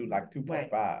only gonna do like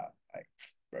 2.5. Like,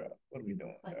 bro, what are we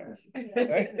doing? bro?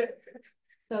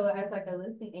 So as like a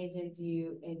listing agent,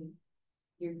 and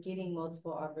you're getting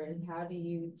multiple offers, how do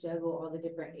you juggle all the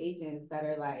different agents that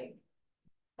are like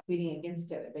competing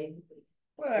against each other, basically?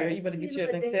 Girl, you better get your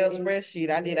Excel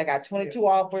spreadsheet. I got 22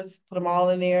 offers, put them all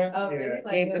in there. Oh, Yeah. really?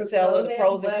 Gave the to seller show the them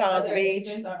pros and what cons other of each.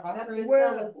 agents are offering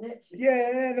Well, sellers niche.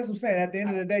 Yeah, that's what I'm saying. At the end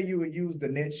of the day, you would use the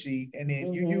net sheet, and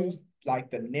then you Mhm. use like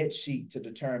the net sheet to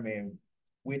determine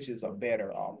which is a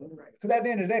better offer. Because at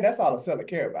the end of the day, that's all the seller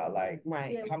care about, like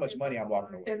Right. how much money I'm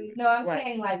walking away with. No, I'm Right.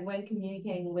 saying like when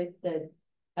communicating with the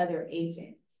other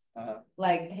agents. Uh-huh.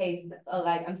 Like, hey,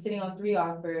 like I'm sitting on 3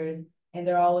 offers and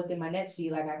they're all within my net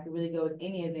sheet, like I could really go with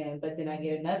any of them, but then I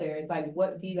get another. It's like,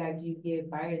 what feedback do you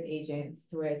give buyer's agents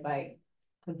to where it's like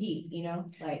compete, you know,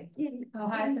 like. Oh,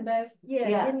 highest and best? Yeah,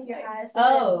 Yeah. give me your highest.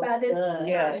 Oh, By this.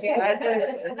 Yeah.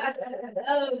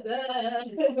 Oh,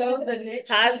 good. So the niche.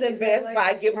 Highest and best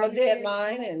by give them a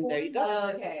deadline, and there you go.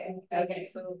 Oh, okay.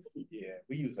 So, Yeah,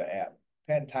 we use an app.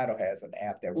 Patent Title has an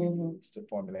app that we Mhm. use to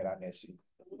formulate our net sheets.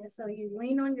 yeah, so you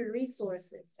lean on your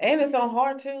resources. And it's on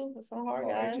hard too. It's on hard,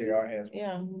 guys. HAR has one.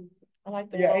 Yeah. I like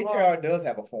the Yeah, one hard. HAR does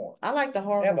have a form. I like the They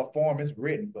hard have one a form, it's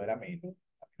written, but I mean,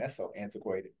 that's so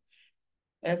antiquated.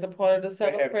 as a part of the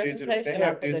seller's have digital- they presentation.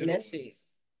 have I put the digital net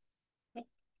sheets.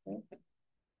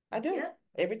 I do. Yeah.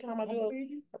 Every time I I do believe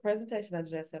you. a presentation, I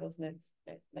just set those next.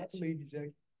 I Net sheets. believe you,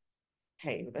 Jackie.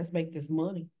 Hey, let's make this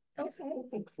money. Okay.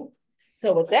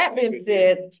 So with that being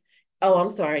said, oh, I'm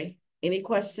sorry. Any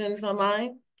questions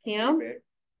online? Kim? Feedback.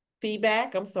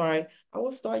 Feedback? I'm sorry. I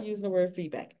will start using the word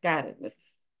feedback. Got it, Miss.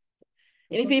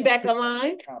 Any feedback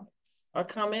online Comments. or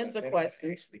comments or And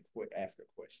questions? Actually, ask a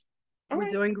question. All We're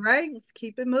right. doing great. Let's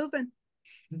keep it moving.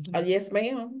 Yes,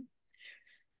 ma'am.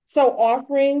 So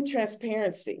offering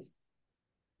transparency.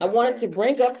 I wanted to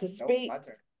bring up to Nope, speed. my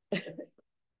turn.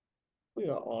 We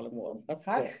are all in one. I Hi,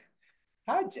 swear.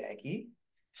 hi, Jackie.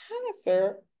 Hi,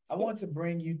 sir. I want to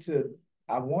bring you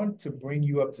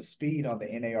up to speed on the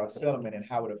NAR settlement and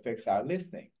how it affects our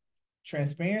listing.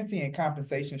 Transparency and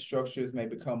compensation structures may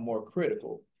become more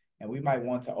critical, and we might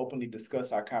want to openly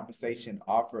discuss our compensation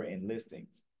offer and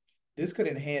listings. This could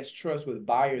enhance trust with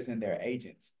buyers and their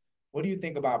agents. What do you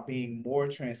think about being more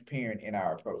transparent in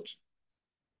our approach?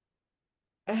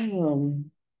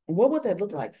 What would that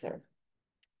look like, sir?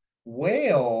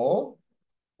 Well,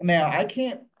 now I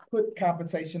can't put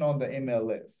compensation on the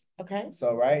MLS. Okay.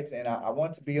 So, right, and I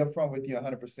want to be upfront with you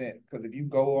 100%, because if you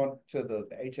go on to the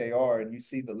HAR and you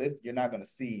see the list, you're not gonna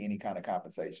see any kind of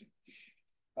compensation.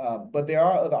 But there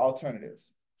are other alternatives.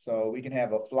 So we can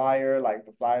have a flyer, like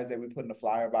the flyers that we put in the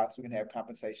flyer box, we can have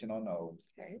compensation on those.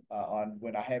 Okay.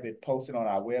 When I have it posted on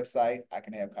our website, I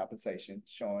can have compensation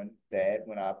showing that.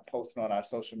 When I post it on our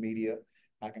social media,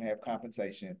 I can have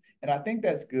compensation. And I think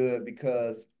that's good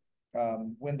because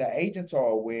when the agents are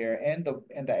aware and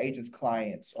the agent's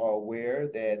clients are aware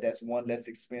that that's one less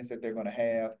expense that they're gonna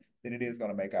have, then it is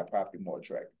gonna make our property more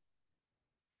attractive.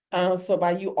 So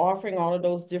by you offering all of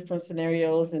those different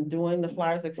scenarios and doing the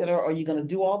flyers, et cetera, are you gonna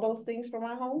do all those things for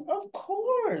my home? Of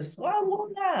course, why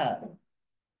would not?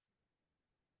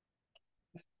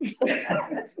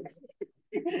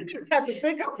 Have to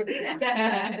think of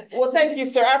it. Well, thank you,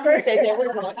 sir. I appreciate that.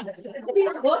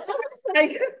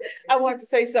 I want to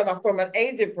say something from an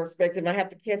agent perspective. I have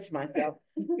to catch myself.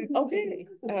 Okay.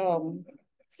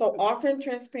 So offering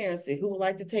transparency, who would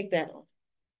like to take that on?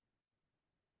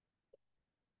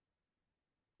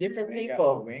 Different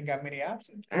people. We ain't got many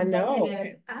options. I know.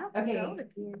 Okay,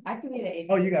 I can be the agent.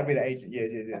 Oh, you gotta be the agent.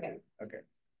 Yeah. Okay.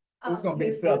 Who's gonna be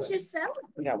the seller?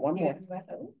 We got one more.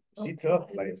 She tough,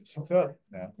 ladies. She tough.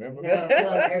 Now, remember?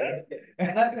 No,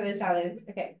 I'm up for the challenge.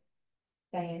 Okay.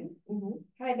 Diane.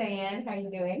 Hi, Diane. How are you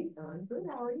doing? I'm good,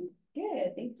 how are you?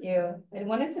 Good, thank you. I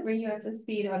wanted to bring you up to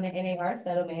speed on the NAR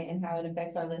settlement and how it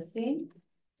affects our listing.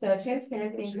 So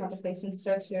transparency and compensation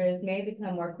structures may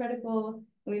become more critical.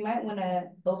 We might want to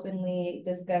openly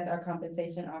discuss our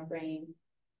compensation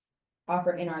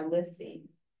offer in our listings.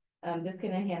 This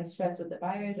can enhance trust with the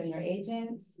buyers and your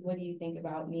agents. What do you think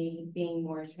about me being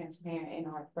more transparent in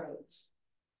our approach?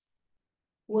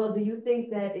 Well, do you think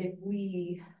that if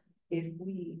we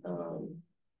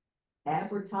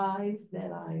advertise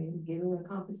that I'm giving a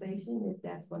compensation, if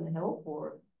that's gonna help,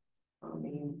 or, I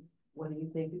mean, what do you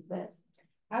think is best?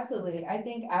 Absolutely. I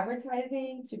think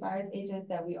advertising to buyers agents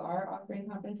that we are offering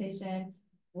compensation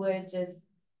would just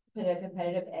put a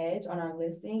competitive edge on our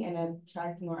listing and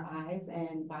attract more eyes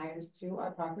and buyers to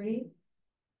our property.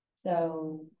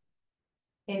 So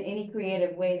in any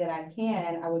creative way that I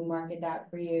can, I would market that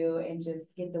for you and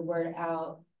just get the word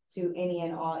out to any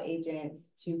and all agents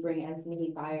to bring as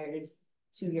many buyers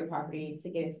to your property to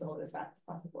get it sold as fast as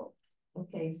possible.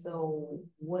 Okay, so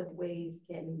what ways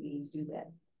can we do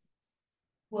that?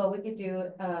 Well, we could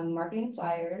do marketing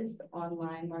flyers,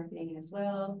 online marketing as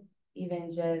well,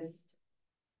 even just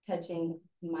touching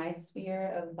my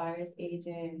sphere of buyers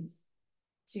agents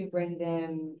to bring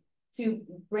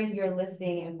your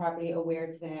listing and property aware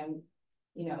to them,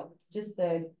 you know, just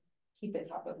to keep it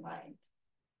top of mind.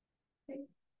 Okay.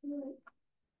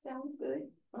 Sounds good.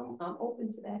 I'm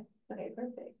open to that. Okay,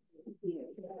 perfect.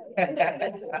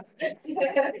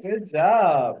 Good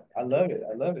job. I love it.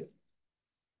 I love it.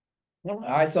 All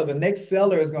right, so the next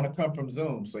seller is gonna come from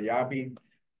Zoom. So y'all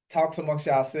talks amongst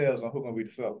yourselves on who's gonna be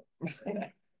the seller.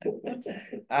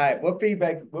 All right, what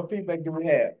feedback do we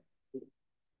have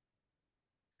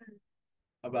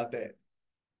about that?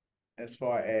 As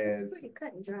far as It's pretty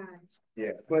cut and dry.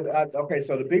 yeah, but okay,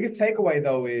 so the biggest takeaway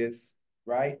though is,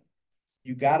 right,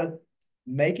 you gotta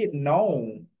make it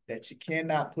known that you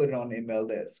cannot put it on the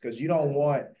MLS because you don't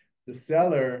want the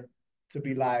seller to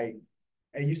be like,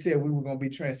 and you said we were gonna be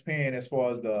transparent as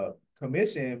far as the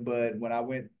commission, but when I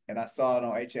went and I saw it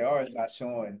on HAR, it's not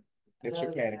showing that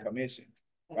you're paying a commission,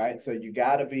 right? So you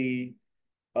gotta be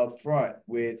upfront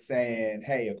with saying,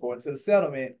 hey, according to the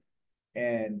settlement,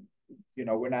 and you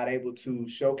know, we're not able to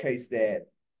showcase that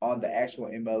on the actual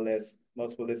MLS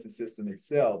multiple listing system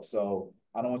itself. So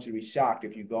I don't want you to be shocked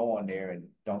if you go on there and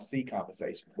don't see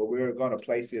compensation, but we're gonna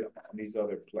place it on these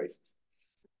other places.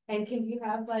 And can you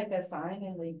have like a sign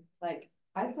and like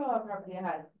I saw a property that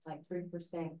had like 3%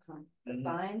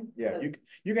 sign. Yeah, so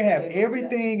you can have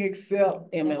everything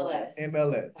except MLS.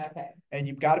 Okay. And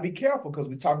you've got to be careful because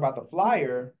we talk about the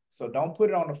flyer. So don't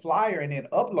put it on the flyer and then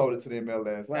upload it to the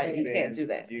MLS. Right, you can't do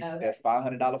that. That's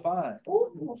 $500 fine.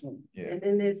 Yeah. And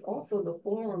then there's also the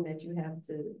form that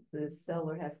the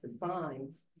seller has to sign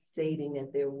stating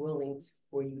that they're willing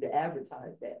for you to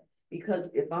advertise that. Because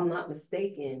if I'm not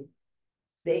mistaken,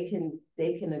 they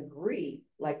can agree,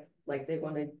 like they're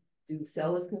gonna do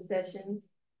seller's concessions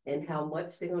and how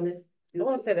much they're gonna do. I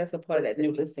want to say that's a part of that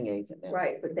new listing agent.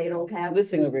 Right, but they don't have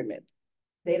listing agreement.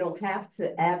 They don't have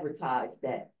to advertise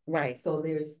that. Right. So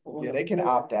there's yeah, they can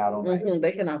opt out on that.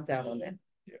 They can opt out on that.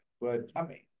 Yeah, but I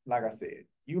mean, like I said,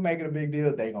 you make it a big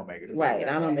deal, they gonna make it a big Right, deal.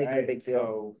 I don't make it a big deal.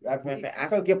 So I mean, I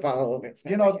skip all of it.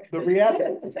 you know, the reality,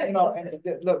 you know, and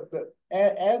look,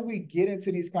 as we get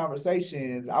into these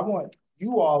conversations, I want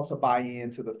you all to buy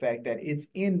into the fact that it's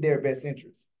in their best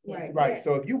interest. Right.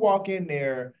 So if you walk in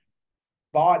there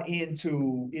bought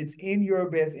into, it's in your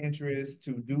best interest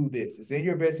to do this. It's in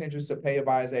your best interest to pay a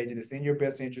buyer's agent. It's in your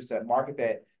best interest to market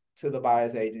that to the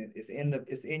buyer's agent. It's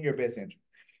in your best interest.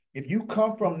 If you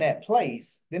come from that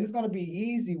place, then it's going to be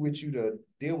easy with you to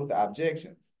deal with the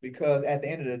objections, because at the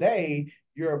end of the day,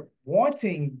 you're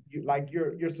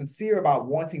sincere about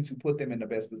wanting to put them in the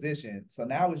best position. So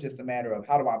now it's just a matter of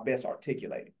how do I best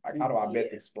articulate it? Like, how do I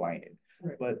best explain it?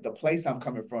 Right. But the place I'm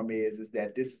coming from is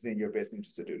that this is in your best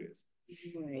interest to do this.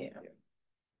 Yeah.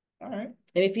 All right.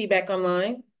 Any feedback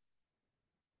online?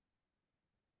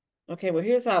 Okay, well,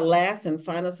 here's our last and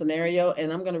final scenario,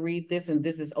 and I'm going to read this, and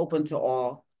this is open to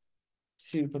all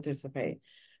to participate.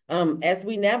 As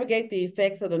we navigate the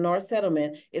effects of the North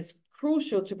settlement, it's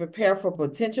crucial to prepare for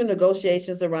potential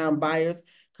negotiations around buyers'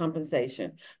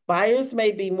 compensation. Buyers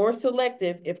may be more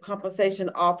selective if compensation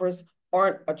offers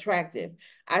aren't attractive.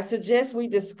 I suggest we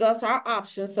discuss our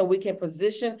options so we can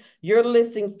position your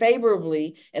listing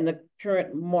favorably in the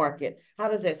current market. How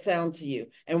does that sound to you?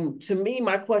 And to me,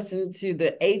 my question to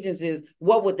the agents is,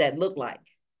 what would that look like?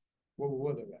 What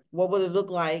would it like? What would it look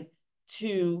like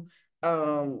to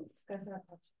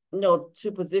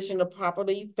to position the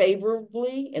property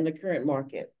favorably in the current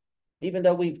market? Even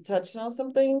though we've touched on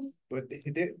some things. But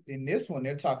in this one,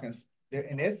 they're talking,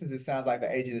 in essence, it sounds like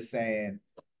the agent is saying,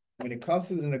 when it comes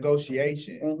to the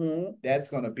negotiation, that's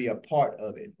going to be a part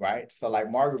of it, right? So like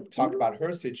Margaret talked about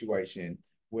her situation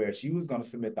where she was going to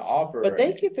submit the offer. But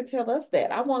they get to tell us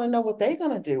that. I want to know what they're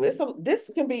going to do.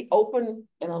 This can be open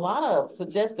in a lot of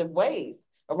suggestive ways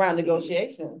around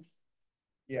negotiations.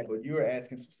 Yeah, but you were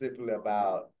asking specifically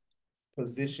about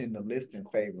position the listing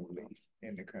favorably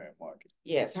in the current market.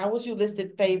 Yes, how was you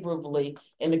listed favorably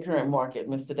in the current market,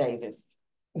 Mr. Davis?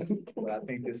 Well, I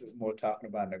think this is more talking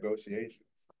about negotiations.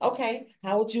 Okay,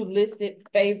 how would you list it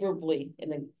favorably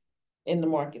in the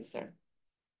market, sir?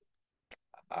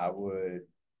 I would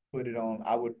put it on,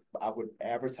 I would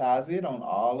advertise it on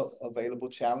all available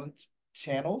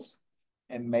channels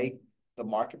and make the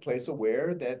marketplace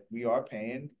aware that we are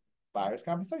paying buyers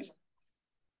compensation.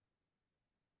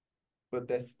 But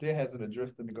that still hasn't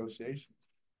addressed the negotiation.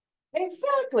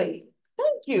 Exactly.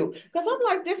 Thank you. Because I'm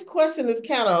like, this question is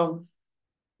kind of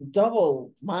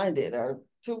double-minded or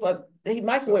two, but he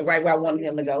might went right where I wanted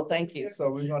him to go. Thank you. So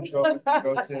we're going to go with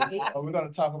negotiation. Are we going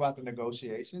to talk about the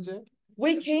negotiation, Jay?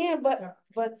 We can, but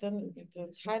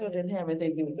the title didn't have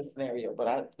anything to do with the scenario, but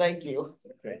I thank you.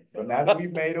 Okay, so now that we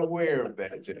made aware of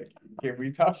that, Jay, can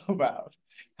we talk about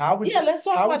how would let's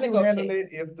talk about you handle it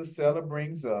if the seller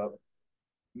brings up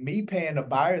me paying the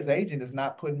buyer's agent is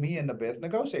not putting me in the best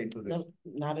negotiating position?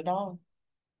 No, not at all.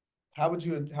 How would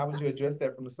you address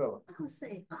that from the seller? I would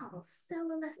say,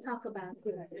 seller, let's talk about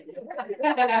it.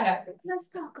 Let's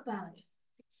talk about it.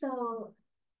 So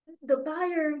the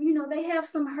buyer, they have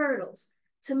some hurdles.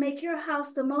 To make your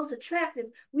house the most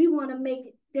attractive, we want to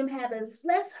make them have as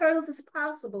less hurdles as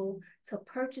possible to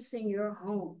purchasing your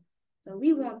home. So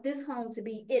we want this home to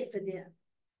be it for them.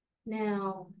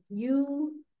 Now,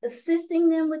 you assisting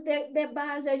them with that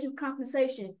buyer's agent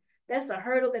compensation, that's a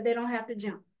hurdle that they don't have to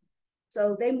jump.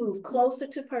 So they move closer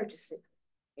to purchasing.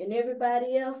 And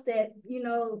everybody else that,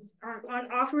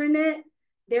 aren't offering that,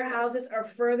 their houses are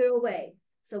further away.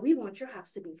 So we want your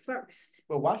house to be first.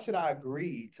 But why should I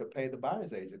agree to pay the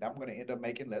buyer's agent? I'm going to end up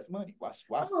making less money.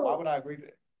 Why would I agree to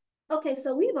that? Okay,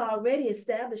 so we've already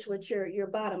established what your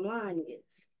bottom line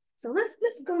is. So let's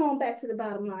go on back to the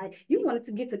bottom line. You wanted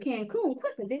to get to Cancun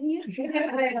quicker, didn't you?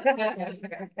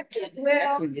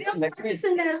 Well, they're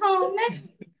purchasing that home now.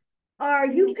 Are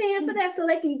you paying for that so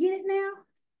they can get it now?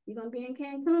 You're gonna be in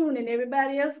Cancun and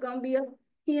everybody else gonna be up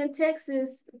here in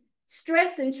Texas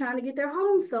stressing, trying to get their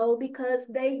home sold because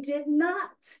they did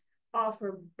not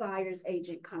offer buyer's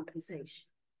agent compensation.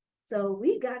 So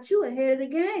we got you ahead of the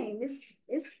game.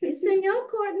 It's in your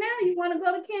court now. You want to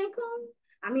go to Cancun?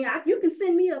 I mean, you can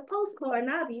send me a postcard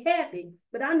and I'll be happy,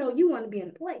 but I know you want to be in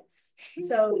a place.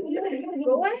 So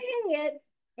go ahead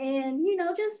and,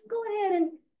 just go ahead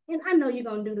and I know you're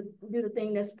going to do the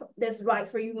thing that's right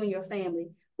for you and your family,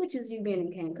 which is you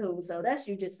being in Cancun. So that's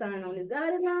you just signing on this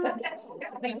dotted line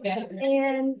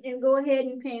and go ahead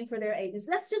and paying for their agents.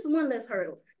 That's just one less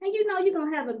hurdle. And you're going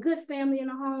to have a good family in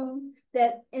a home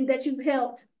that you've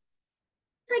helped.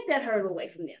 Take that hurdle away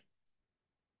from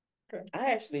them.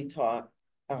 I actually taught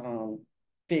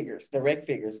direct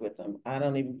figures with them. I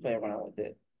don't even play around with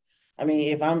it. I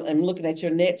mean, if I'm looking at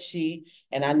your net sheet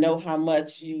and I know how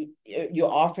much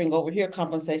you're offering over here,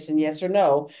 compensation, yes or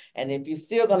no. And if you're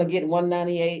still going to get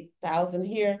 198,000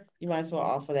 here, you might as well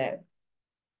offer that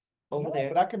over there.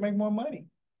 But I can make more money.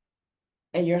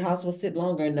 And your house will sit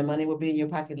longer and the money will be in your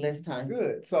pocket less time.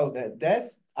 Good. So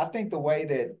that's, I think, the way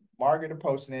that Margaret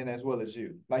approached it as well as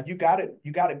you. Like you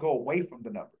gotta go away from the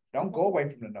number. Don't go away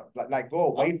from the number. Like go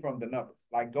away from the number.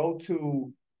 Like go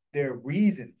to their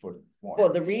reason for one. For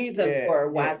the reason for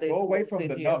why they go away from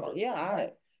the number. Yeah,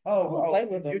 all right.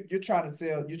 You're trying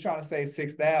to save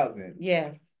 6,000.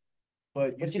 Yes.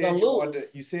 But you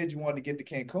said you wanted to get to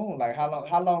Cancun. Like how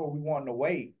long are we wanting to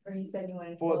wait? Or you said you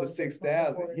wanted for the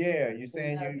 6,000. Yeah, you're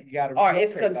saying you got to. Or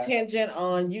it's contingent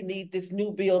on you need this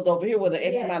new build over here with an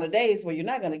X amount of days where you're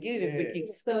not going to get it if we keep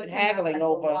haggling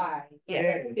over.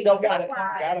 You got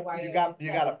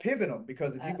to pivot them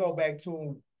because if you go back to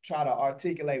them try to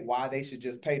articulate why they should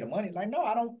just pay the money. Like, no,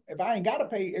 I don't. If I ain't gotta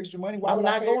pay extra money, why I'm would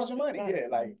I not pay going extra to, money? right. Yeah,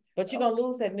 like. But you're gonna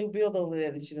lose that new build over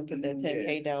there that you done put that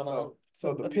 10K down on.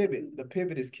 So the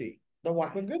pivot is key. The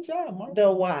why. But good job, Mark.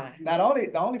 The why.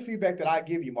 The only feedback that I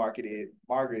give you, Margaret,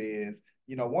 is,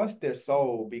 you know, once they're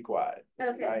sold, be quiet.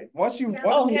 Okay. Right? Once you hit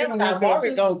them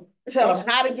Margaret gonna tell them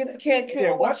how to get to Cancun,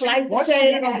 Yeah, what flight to you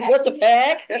take, hit 'em- what to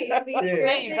pack. Yeah.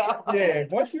 There you go. Yeah,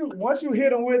 once you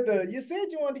hit them with you said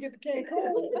you wanted to get the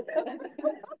Cancun.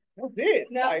 That's it.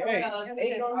 No, like, for hey, real.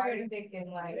 hey, They go already ahead.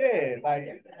 thinking like. Yeah, like,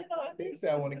 you know, I did say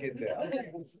I want to get there.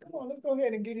 Okay, come on, let's go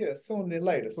ahead and get here sooner than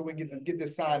later, so we can get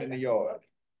this sign in the yard.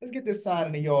 Let's get this sign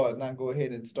in the yard, and now go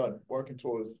ahead and start working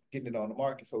towards getting it on the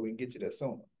market, so we can get you there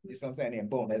sooner. You see what I'm saying? And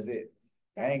boom, that's it.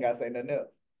 I ain't gotta say nothing else.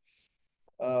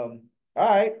 All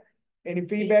right. Any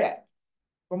feedback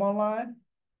from online?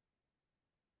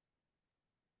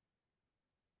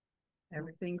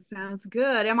 Everything sounds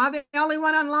good. Am I the only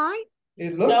one online?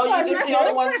 It looks No, like you're just the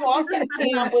only one talking,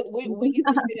 Kim, but we can hear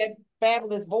that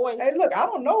fabulous voice. Hey, look, I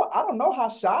don't know how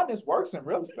shyness works in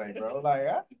real estate, bro. Like,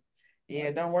 yeah,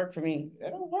 it don't work for me. It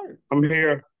don't work. I'm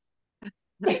here.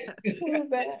 Who's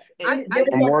that? I'm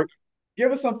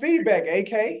Give us some feedback,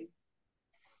 AK.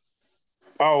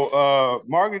 Oh,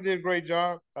 Margaret did a great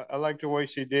job. I like the way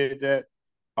she did that.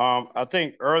 I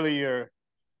think earlier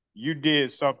you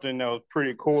did something that was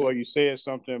pretty cool, or you said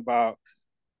something about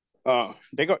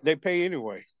they pay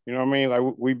anyway. You know what I mean? Like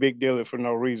we big deal it for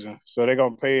no reason. So they're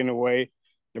gonna pay anyway.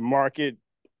 The market,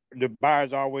 the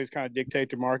buyers always kind of dictate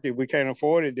the market. If we can't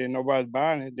afford it, then nobody's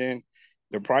buying it, then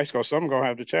the price something gonna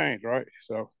have to change, right?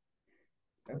 So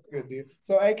that's good, dude.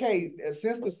 So AK,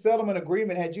 since the settlement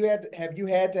agreement, have you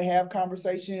had to have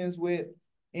conversations with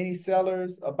any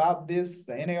sellers about this,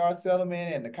 the NAR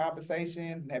settlement and the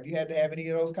compensation? Have you had to have any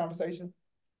of those conversations?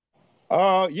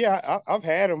 Yeah, I've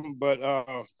had them, but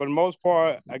for the most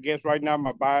part, I guess right now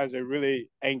my buyers, they really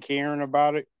ain't caring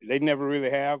about it. They never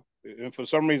really have. And for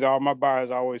some reason, all my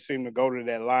buyers always seem to go to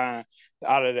that line.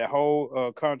 Out of that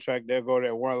whole contract, they'll go to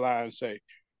that one line and say,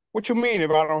 "What you mean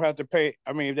if I don't have to pay?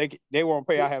 I mean, if they won't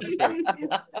pay, I have to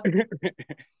pay."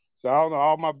 So I don't know.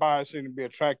 All my buyers seem to be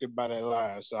attracted by that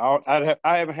line. So I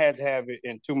haven't had to have it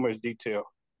in too much detail.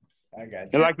 I got you.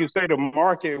 And like you say, the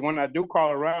market, when I do call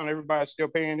around, everybody's still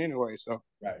paying anyway. So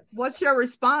right. What's your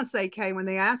response, AK, when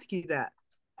they ask you that?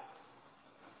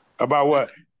 About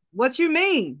what? What you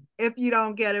mean? If you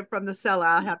don't get it from the seller,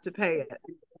 I'll have to pay it.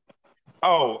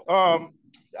 Oh,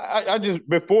 I just,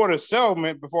 before the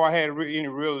settlement, before I had any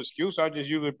real excuse, I just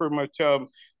usually pretty much tell them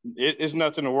it's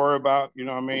nothing to worry about. You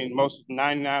know what I mean? Most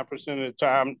 99% of the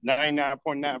time,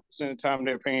 99.9% of the time,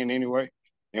 they're paying anyway.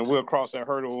 And we'll cross that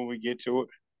hurdle when we get to it.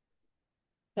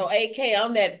 So AK,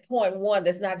 on that 0.1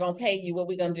 that's not gonna pay you, what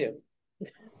we gonna do?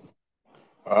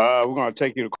 We're gonna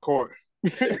take you to court.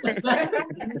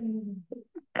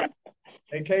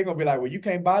 AK gonna be like, well, you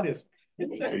can't buy this.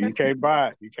 You can't buy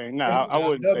it. You can't. No, I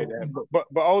wouldn't say that. But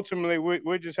ultimately,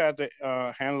 we just have to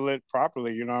handle it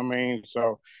properly. You know what I mean?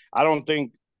 So I don't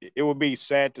think it would be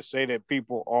sad to say that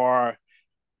people are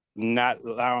not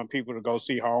allowing people to go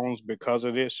see homes because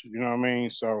of this. You know what I mean?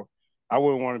 So I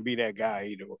wouldn't want to be that guy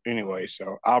either. Anyway,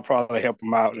 so I'll probably help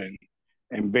them out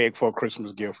and beg for a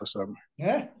Christmas gift or something.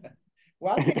 Yeah.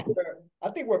 Well, I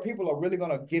think where people are really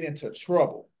gonna get into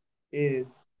trouble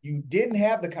is you didn't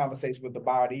have the conversation with the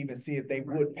buyer to even see if they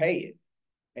would pay it,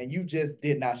 and you just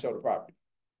did not show the property.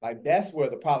 Like, that's where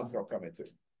the problem's gonna come into,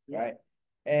 right?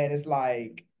 And it's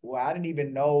like, well, I didn't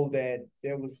even know that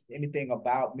there was anything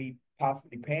about me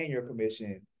possibly paying your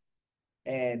commission,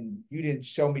 and you didn't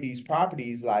show me these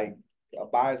properties. Like, a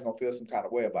buyer's gonna feel some kind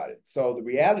of way about it. So the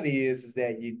reality is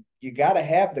that you gotta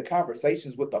have the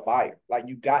conversations with the buyer. Like,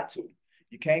 you got to.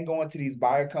 You can't go into these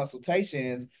buyer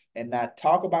consultations and not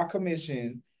talk about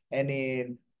commission. And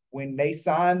then when they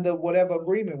sign the whatever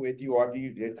agreement with you, or if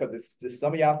you, because it's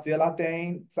some of y'all still out there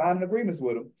ain't signing agreements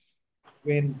with them,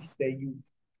 when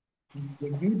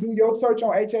you do your search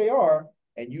on HAR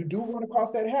and you do run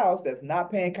across that house that's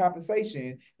not paying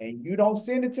compensation, and you don't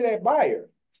send it to that buyer,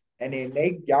 and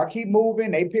then y'all keep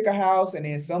moving, they pick a house, and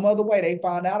then some other way they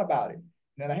find out about it. And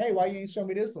they're like, hey, why you ain't show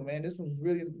me this one, man? This one's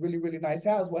really, really, really nice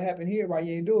house. What happened here? Why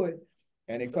you ain't do it?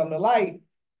 And it come to light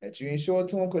that you ain't show it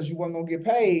to them because you weren't gonna get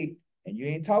paid, and you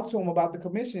ain't talk to them about the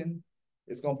commission.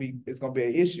 It's gonna be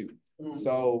an issue.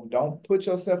 So don't put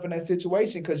yourself in that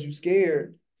situation because you're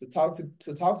scared to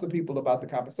talk to people about the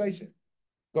compensation.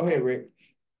 Go ahead, Rick.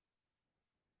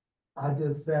 I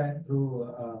just sat through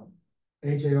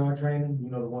HAR training, you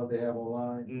know, the ones they have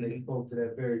online. Mm-hmm. They spoke to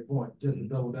that very point, just to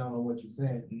double down on what you're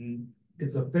saying. Mm-hmm.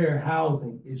 It's a fair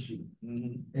housing issue.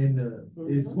 Mm-hmm. And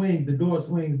the door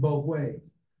swings both ways.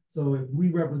 So if we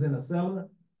represent a seller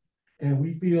and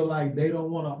we feel like they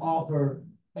don't want to offer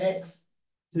X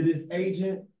to this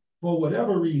agent for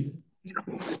whatever reason,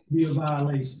 be a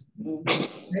violation.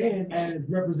 And as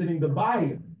representing the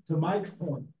buyer, to Mike's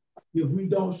point, if we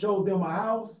don't show them a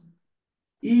house,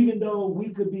 even though we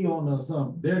could be on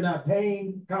some, they're not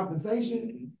paying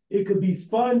compensation, it could be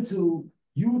spun to,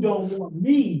 you don't want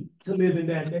me to live in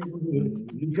that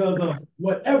neighborhood because of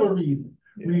whatever reason,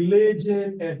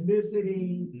 religion,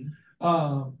 ethnicity,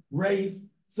 race.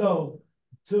 So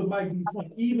to Mike's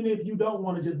point, even if you don't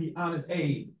want to just be honest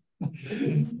aid,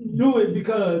 do it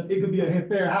because it could be a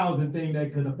fair housing thing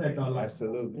that could affect our life.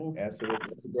 Absolutely, absolutely.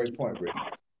 That's a great point, Rick.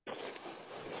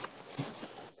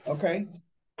 Okay.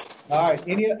 All right.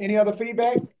 Any other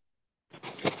feedback?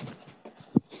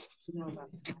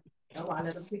 All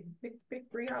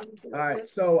right,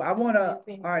 so I want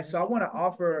to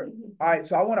offer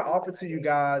to you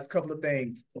guys a couple of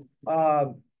things.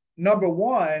 Number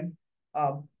one,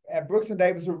 at Brooks and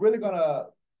Davis, we're really gonna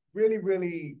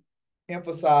really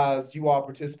emphasize you all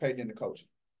participating in the coaching,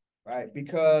 right?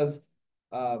 Because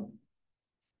the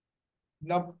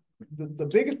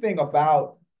biggest thing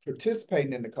about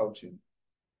participating in the coaching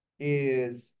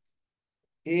is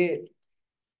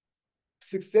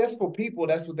successful people,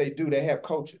 that's what they do. They have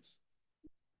coaches.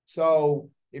 So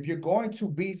if you're going to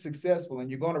be successful and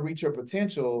you're going to reach your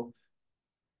potential,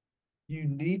 you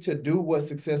need to do what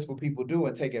successful people do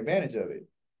and take advantage of it,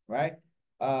 right?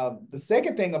 The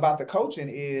second thing about the coaching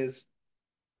is,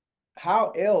 how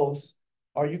else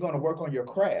are you going to work on your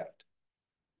craft?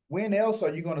 When else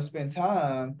are you going to spend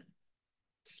time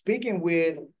speaking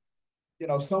with,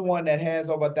 someone that has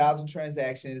over 1,000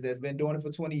 transactions, that's been doing it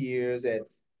for 20 years, that,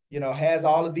 has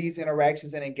all of these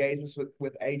interactions and engagements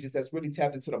with agents, that's really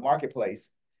tapped into the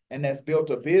marketplace and that's built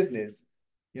a business?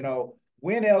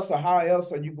 When else or how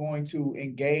else are you going to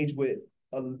engage with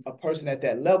a person at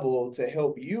that level to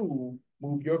help you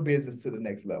move your business to the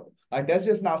next level? Like, that's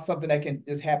just not something that can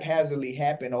just haphazardly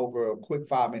happen over a quick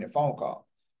 5-minute phone call.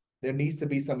 There needs to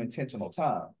be some intentional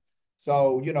time.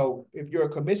 So, if you're a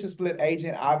commission split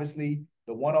agent, obviously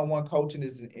the one-on-one coaching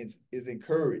is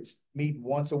encouraged. Meet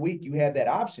once a week, you have that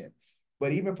option.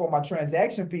 But even for my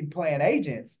transaction fee plan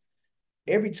agents,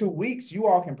 every 2 weeks, you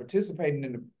all can participate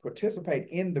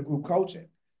in the group coaching.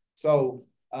 So,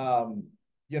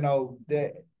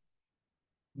 that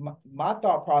my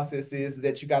thought process is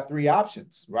that you got 3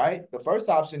 options, right? The first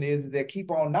option is that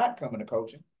keep on not coming to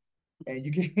coaching. And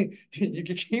you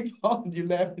can keep on, you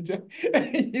laughing,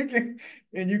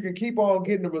 you can keep on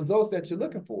getting the results that you're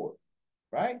looking for,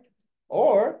 right?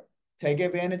 Or take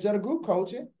advantage of the group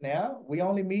coaching. Now, we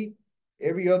only meet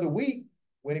every other week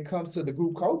when it comes to the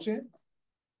group coaching.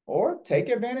 Or take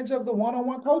advantage of the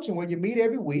one-on-one coaching where you meet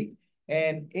every week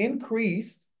and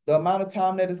increase the amount of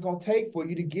time that it's going to take for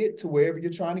you to get to wherever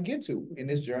you're trying to get to in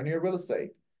this journey of real estate.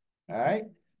 All right.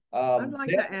 I'd like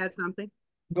to add something.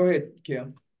 Go ahead,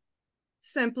 Kim.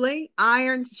 Simply,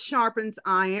 iron sharpens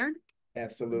iron.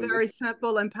 Absolutely. Very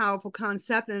simple and powerful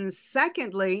concept. And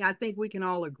secondly, I think we can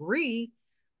all agree,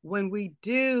 when we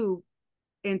do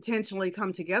intentionally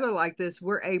come together like this,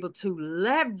 we're able to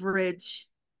leverage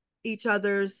each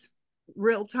other's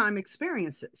real-time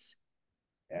experiences.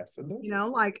 Absolutely.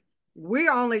 Like,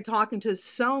 we're only talking to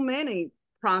so many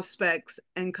prospects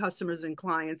and customers and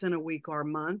clients in a week or a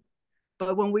month.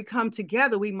 But when we come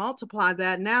together, we multiply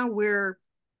that. Now we're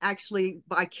actually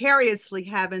vicariously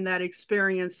having that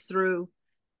experience through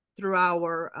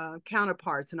our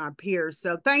counterparts and our peers.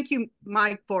 So thank you,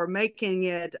 Mike, for making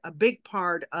it a big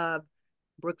part of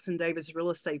Brooks and Davis Real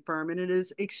Estate Firm, and it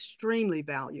is extremely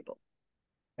valuable.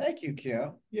 Thank you,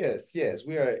 Kim. Yes,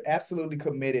 we are absolutely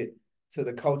committed to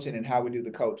the coaching and how we do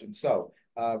the coaching. So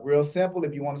real simple,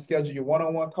 if you want to schedule your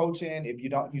one-on-one coaching, if you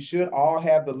don't, you should all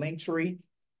have the link tree.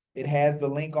 It has the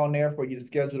link on there for you to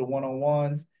schedule the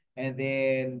one-on-ones. And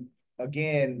then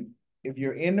again, if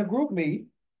you're in the group meet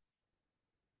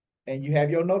and you have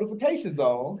your notifications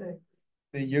on,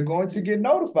 then you're going to get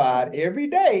notified every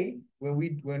day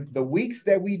when the weeks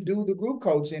that we do the group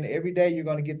coaching, every day you're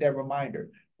going to get that reminder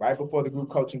right before the group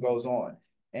coaching goes on.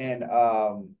 And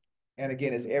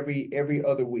again, it's every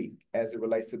other week as it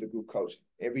relates to the group coaching,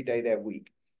 every day that week.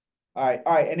 All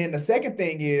right. And then the second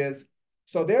thing is,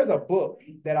 so there's a book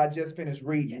that I just finished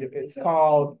reading. It's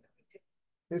called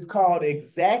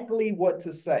Exactly What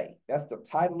to Say. That's the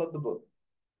title of the book.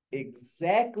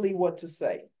 Exactly What to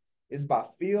Say. It's by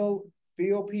Phil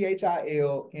Phil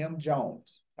M.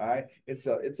 Jones. All right. It's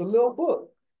a little book,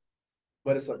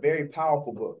 but it's a very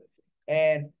powerful book.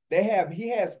 And he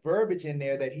has verbiage in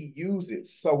there that he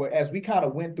uses. So as we kind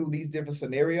of went through these different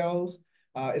scenarios,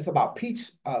 it's about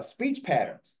speech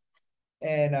patterns.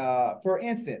 And for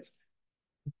instance,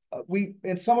 we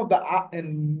in some of the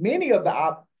in many of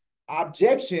the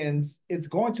objections, it's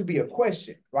going to be a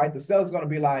question, right? The seller's going to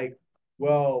be like,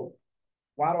 well,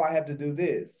 why do I have to do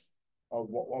this? Or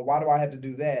why do I have to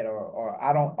do that? Or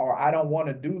I don't want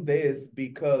to do this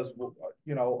because,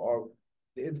 you know, or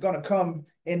it's going to come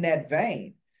in that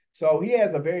vein. So he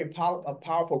has a very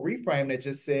powerful reframe that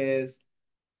just says,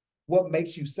 what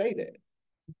makes you say that?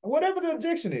 Whatever the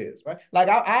objection is, right? Like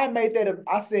I made that,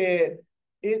 I said,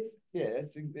 it's, yeah,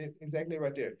 that's exactly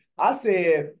right there. I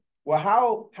said,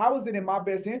 well, how is it in my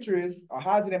best interest, or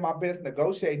how is it in my best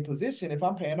negotiating position if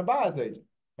I'm paying a buyer's agent?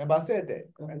 Remember I said that,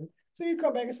 right? So you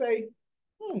come back and say,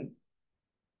 well,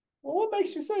 what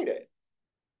makes you say that?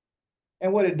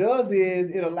 And what it does is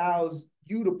it allows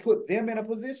you to put them in a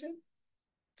position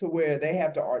to where they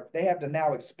have to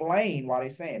now explain why they're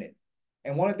saying it.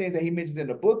 And one of the things that he mentions in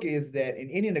the book is that in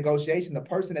any negotiation, the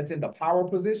person that's in the power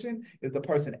position is the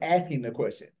person asking the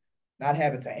question, not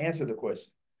having to answer the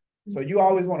question. So you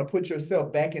always want to put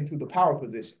yourself back into the power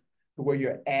position to where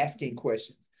you're asking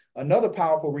questions. Another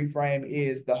powerful reframe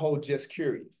is the whole just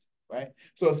curious, right?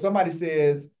 So if somebody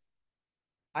says,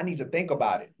 I need to think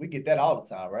about it, we get that all the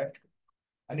time, right?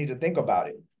 I need to think about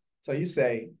it. So you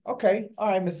say, okay, all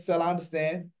right, Mr. Seller, I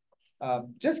understand.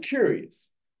 Just curious.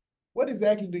 What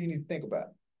exactly do you need to think about?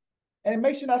 And it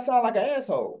makes you not sound like an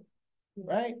asshole,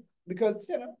 right? Because,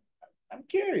 you know, I'm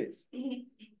curious.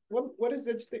 What is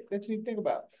it that you need to think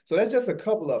about? So that's just a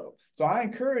couple of them. So I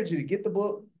encourage you to get the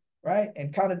book, right?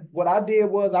 And kind of what I did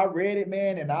was I read it,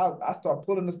 man, and I start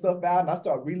pulling the stuff out, and I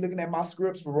start re-looking at my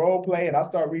scripts for role play, and I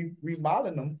start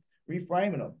remodeling them,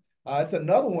 reframing them. It's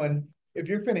another one. If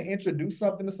you're finna introduce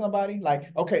something to somebody,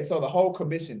 like, okay, so the whole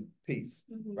commission piece,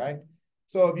 right?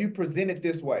 So if you present it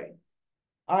this way,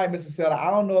 all right, Mr. Seller, I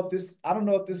don't know if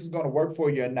this is going to work for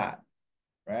you or not,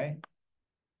 right?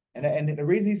 And the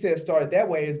reason he said start it that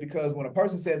way is because when a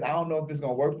person says, I don't know if it's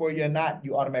going to work for you or not,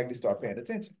 you automatically start paying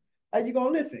attention. How you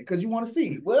going to listen? Because you want to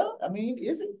see, well, I mean,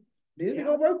 is it going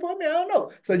to work for me? I don't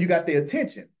know. So you got the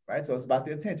attention, right? So it's about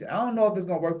the attention. I don't know if it's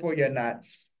going to work for you or not,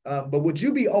 but would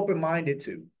you be open-minded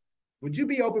to? Would you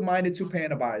be open-minded to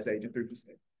paying a buyer's agent 3%,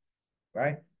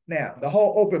 right? Now, the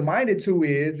whole open-minded to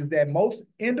is that most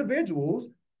individuals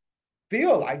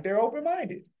feel like they're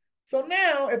open-minded. So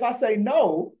now if I say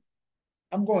no,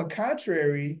 I'm going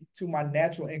contrary to my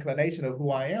natural inclination of who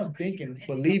I am,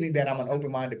 believing that I'm an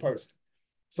open-minded person.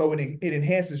 So it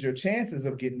enhances your chances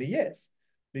of getting the yes,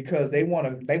 because they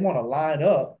want to line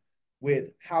up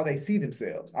with how they see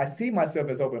themselves. I see myself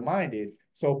as open-minded.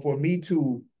 So for me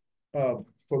to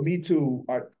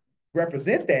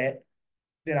represent that,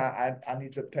 then I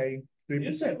need to pay 3%.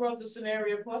 You should wrote the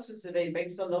scenario questions today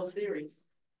based on those theories.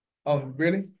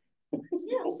 Really?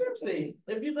 Yeah, seriously.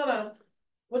 If you're gonna,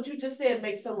 what you just said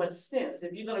makes so much sense.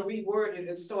 If you're gonna reword it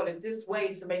and start it this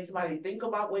way to make somebody think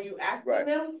about what you asking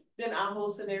them, then our whole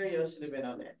scenario should have been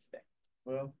on that today.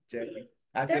 Well, Jackie,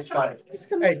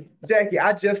 hey, Jackie,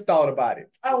 I just thought about it.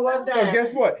 Oh, well done. So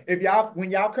guess what?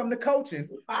 When y'all come to coaching,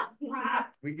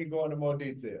 we can go into more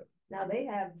detail. Now they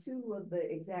have two of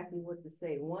the exactly what to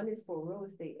say. One is for real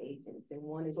estate agents and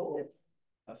one is for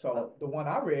so the one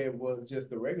I read was just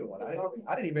the regular one.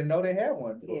 I didn't even know they had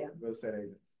one for real estate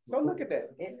agents. So look at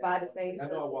that. It's by the same. I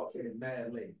know I walked in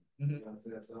mad late. You know what I'm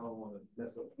saying? So I don't want to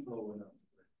mess up the flow enough.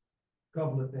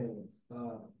 Couple of things.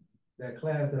 That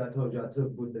class that I told you I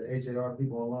took with the HAR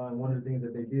people online, one of the things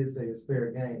that they did say is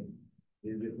fair game.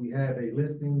 Is if we have a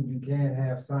listing, you can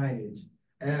have signage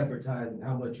advertising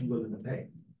how much you're willing to pay.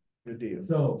 Good deal.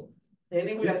 So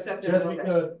anywhere except just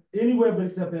because anywhere but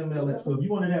except MLS. So if you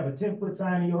want to have a 10-foot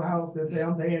sign in your house that say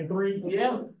I'm paying 3,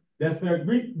 that's fair.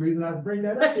 Reason I bring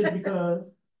that up is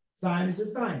because signage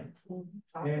is signage.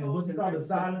 And what you call a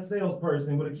silent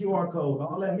salesperson with a QR code,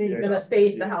 all that means. Gonna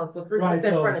stage the house with 3%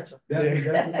 furniture.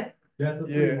 That's the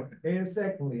free one. And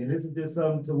secondly, and this is just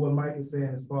something to what Mike is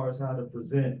saying as far as how to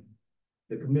present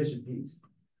the commission piece.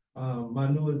 My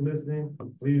newest listing,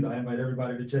 please, I invite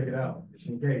everybody to check it out. It's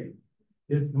in Katy.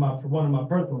 It's one of my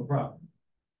personal properties.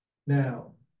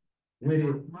 Now,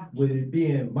 with it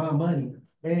being my money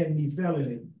and me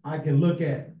selling it, I can look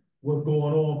at what's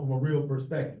going on from a real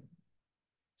perspective.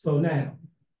 So now,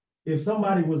 if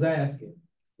somebody was asking,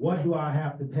 what do I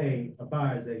have to pay a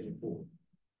buyer's agent for?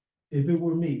 If it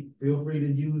were me, feel free to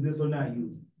use this or not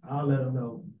use it. I'll let them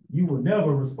know you were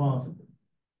never responsible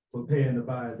for paying the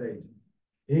buyer's agent.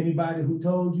 Anybody who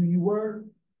told you you were,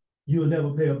 you'll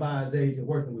never pay a buyer's agent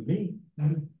working with me.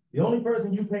 The only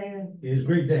person you paying is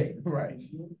Rick Day. Right.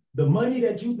 The money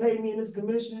that you pay me in this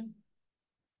commission,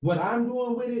 what I'm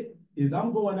doing with it is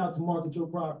I'm going out to market your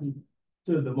property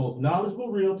to the most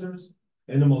knowledgeable realtors,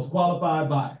 and the most qualified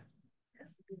buyer.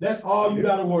 That's all you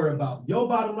gotta worry about. Your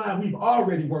bottom line, we've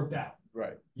already worked out.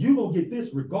 Right. You gonna get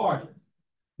this regardless.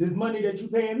 This money that you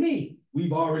paying me,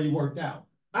 we've already worked out.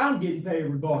 I'm getting paid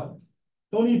regardless.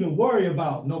 Don't even worry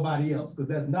about nobody else, because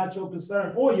that's not your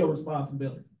concern or your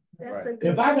responsibility. Right.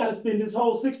 If I gotta spend this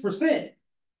whole 6%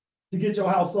 to get your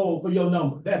house sold for your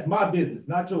number, that's my business,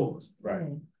 not yours. Right.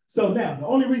 So now, the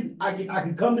only reason I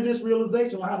can come to this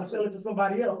realization on how to sell it to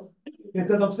somebody else is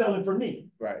because I'm selling for me.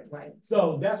 Right. Right.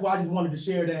 So that's why I just wanted to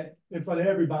share that in front of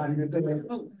everybody.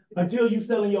 Until you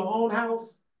selling your own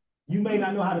house, you may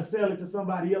not know how to sell it to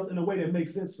somebody else in a way that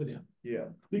makes sense for them. Yeah.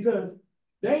 Because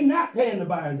they not paying the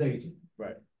buyer's agent.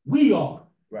 Right. We are.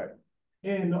 Right.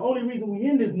 And the only reason we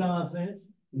in this nonsense,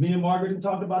 me and Margaret have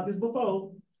talked about this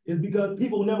before, is because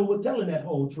people never was telling that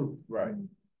whole truth. Right.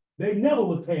 They never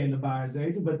was paying the buyer's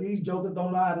agent, but these jokers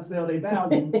don't know how to sell their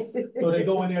value. So they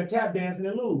go in there tap dancing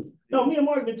and lose. No, me and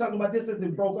Mark been talking about this since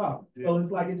it broke off. So it's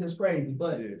like, it's just crazy.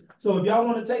 But so if y'all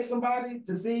want to take somebody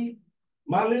to see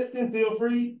my listing, feel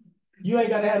free. You ain't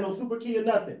got to have no super key or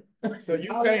nothing. So you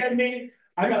pay me.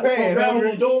 I got the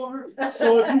programmable door.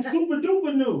 So if you super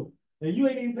duper new, and you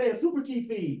ain't even pay a super key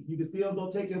fee, you can still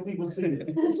go take your people to see it.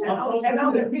 And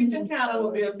on the future counter will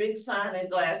be a big sign in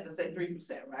glass that say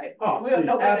 3%, right? Oh, We'll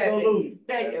know what that absolutely. means.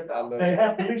 There you go. They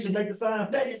have Felicia make a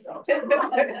sign. There you go.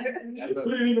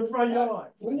 Put it in the front yard.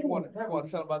 So you want to tell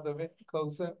them about the event,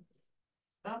 close up?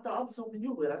 I thought I was hoping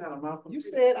you would. I got a mouth. You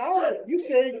said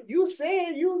you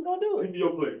was gonna do it.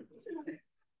 Your plate.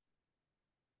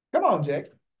 Come on, Jack.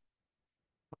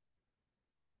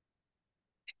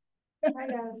 Hi,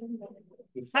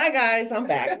 guys, I'm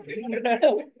back.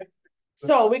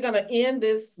 So we're gonna end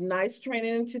this nice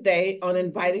training today on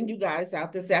inviting you guys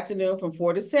out this afternoon from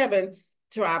 4 to 7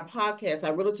 to our podcast,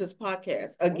 our Realtors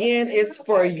podcast. Again, it's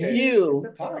for you.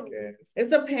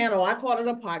 It's a panel. I call it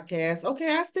a podcast.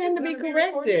 Okay, I stand to be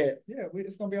corrected. Yeah,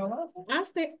 it's gonna be online. I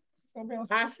stand. It's gonna be on.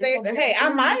 I stand. Hey, I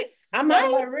might.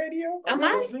 Radio. I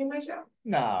might.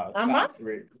 No, I might.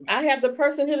 I have the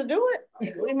person here to do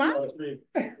it. We might.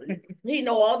 He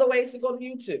know all the ways to go to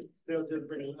YouTube. They'll just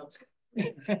bring it up.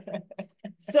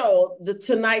 So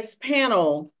tonight's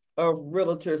panel of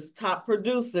realtors, top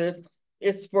producers,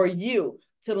 is for you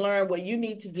to learn what you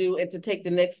need to do and to take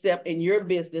the next step in your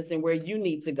business and where you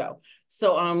need to go.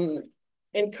 So I'm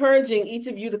encouraging each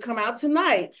of you to come out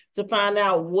tonight to find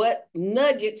out what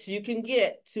nuggets you can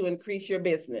get to increase your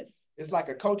business. It's like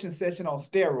a coaching session on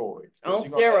steroids. On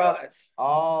steroids.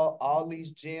 All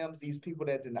these gyms, these people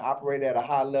that didn't operate at a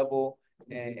high level,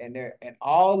 and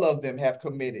all of them have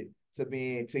committed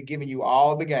to giving you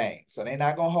all the game. So they're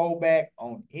not gonna hold back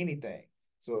on anything.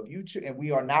 So if and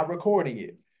we are not recording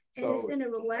it. And it's in a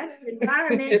relaxed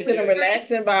environment. It's in a relaxed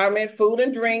environment, food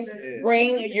and drinks. Yeah.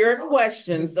 Bring your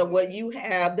questions of what you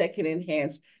have that can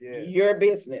enhance your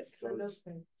business.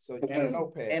 So and a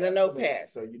notepad. And a notepad.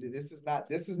 So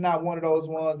this is not one of those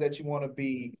ones that you want to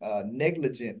be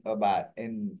negligent about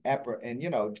and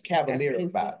cavalier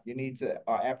about. You need to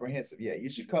apprehensive. Yeah, you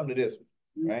should come to this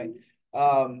one, right?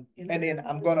 And then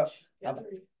I'm gonna.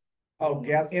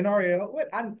 Gas NRL. What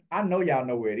I know y'all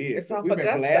know where it is. We've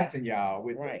been blasting y'all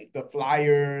with the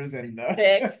flyers and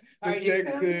the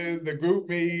Texas, the group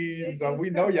meets. So we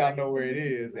know y'all know where it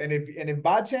is. And if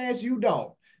by chance you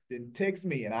don't, then text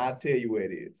me and I'll tell you where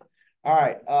it is. All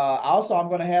right. Also,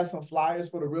 I'm gonna have some flyers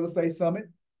for the real estate summit.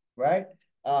 Right.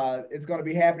 It's gonna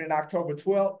be happening October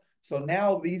 12th. So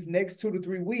now these next 2 to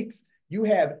 3 weeks, you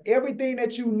have everything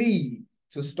that you need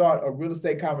to start a real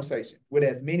estate conversation with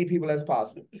as many people as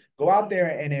possible. Go out there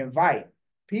and invite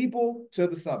people to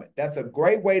the summit. That's a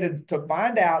great way to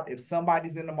find out if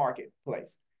somebody's in the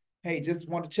marketplace. Hey, just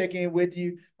want to check in with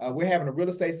you. We're having a real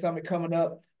estate summit coming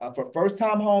up for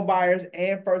first-time home buyers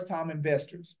and first-time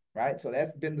investors, right? So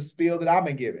that's been the spiel that I've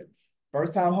been giving.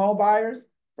 First-time home buyers,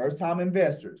 first-time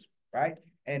investors, right?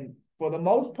 And for the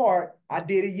most part, I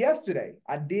did it yesterday.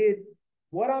 I did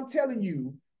what I'm telling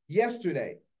you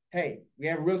yesterday. Hey, we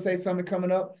have a real estate summit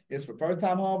coming up. It's for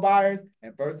first-time home buyers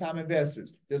and first-time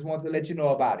investors. Just want to let you know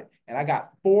about it. And I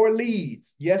got 4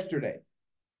 leads yesterday,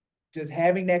 just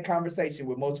having that conversation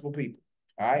with multiple people.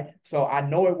 All right. So I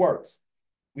know it works.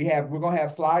 We're gonna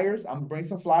have flyers. I'm gonna bring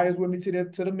some flyers with me to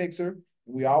the mixer.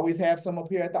 We always have some up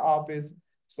here at the office.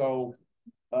 So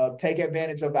take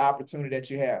advantage of the opportunity that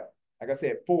you have. Like I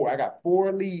said, 4. I got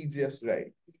 4 leads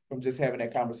yesterday from just having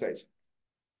that conversation.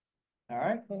 All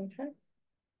right. Okay.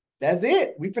 That's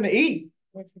it. We finna eat.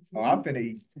 Oh, I'm finna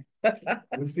eat.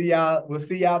 We'll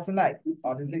see y'all tonight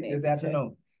or this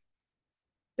afternoon.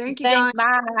 Thank you, guys.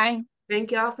 Bye.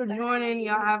 Thank y'all for joining.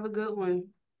 Y'all have a good one.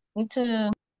 You too.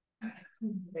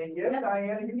 And yes,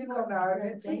 Diana, you can come to our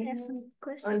event too.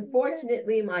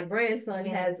 Unfortunately, my grandson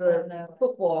has a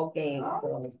football game,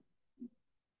 so.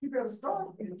 You better start.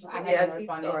 Yeah, he's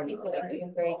starting.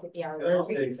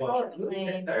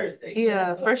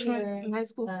 Yeah, freshman in high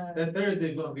school. That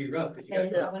Thursday gonna be rough. 'Cause you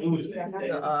got school the next day.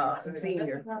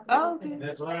 Senior. Oh, okay.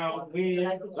 Mess around,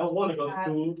 win, don't wanna go to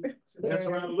school. Mess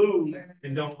around, lose,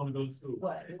 and don't wanna go to school.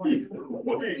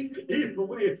 Either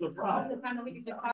way, it's a problem.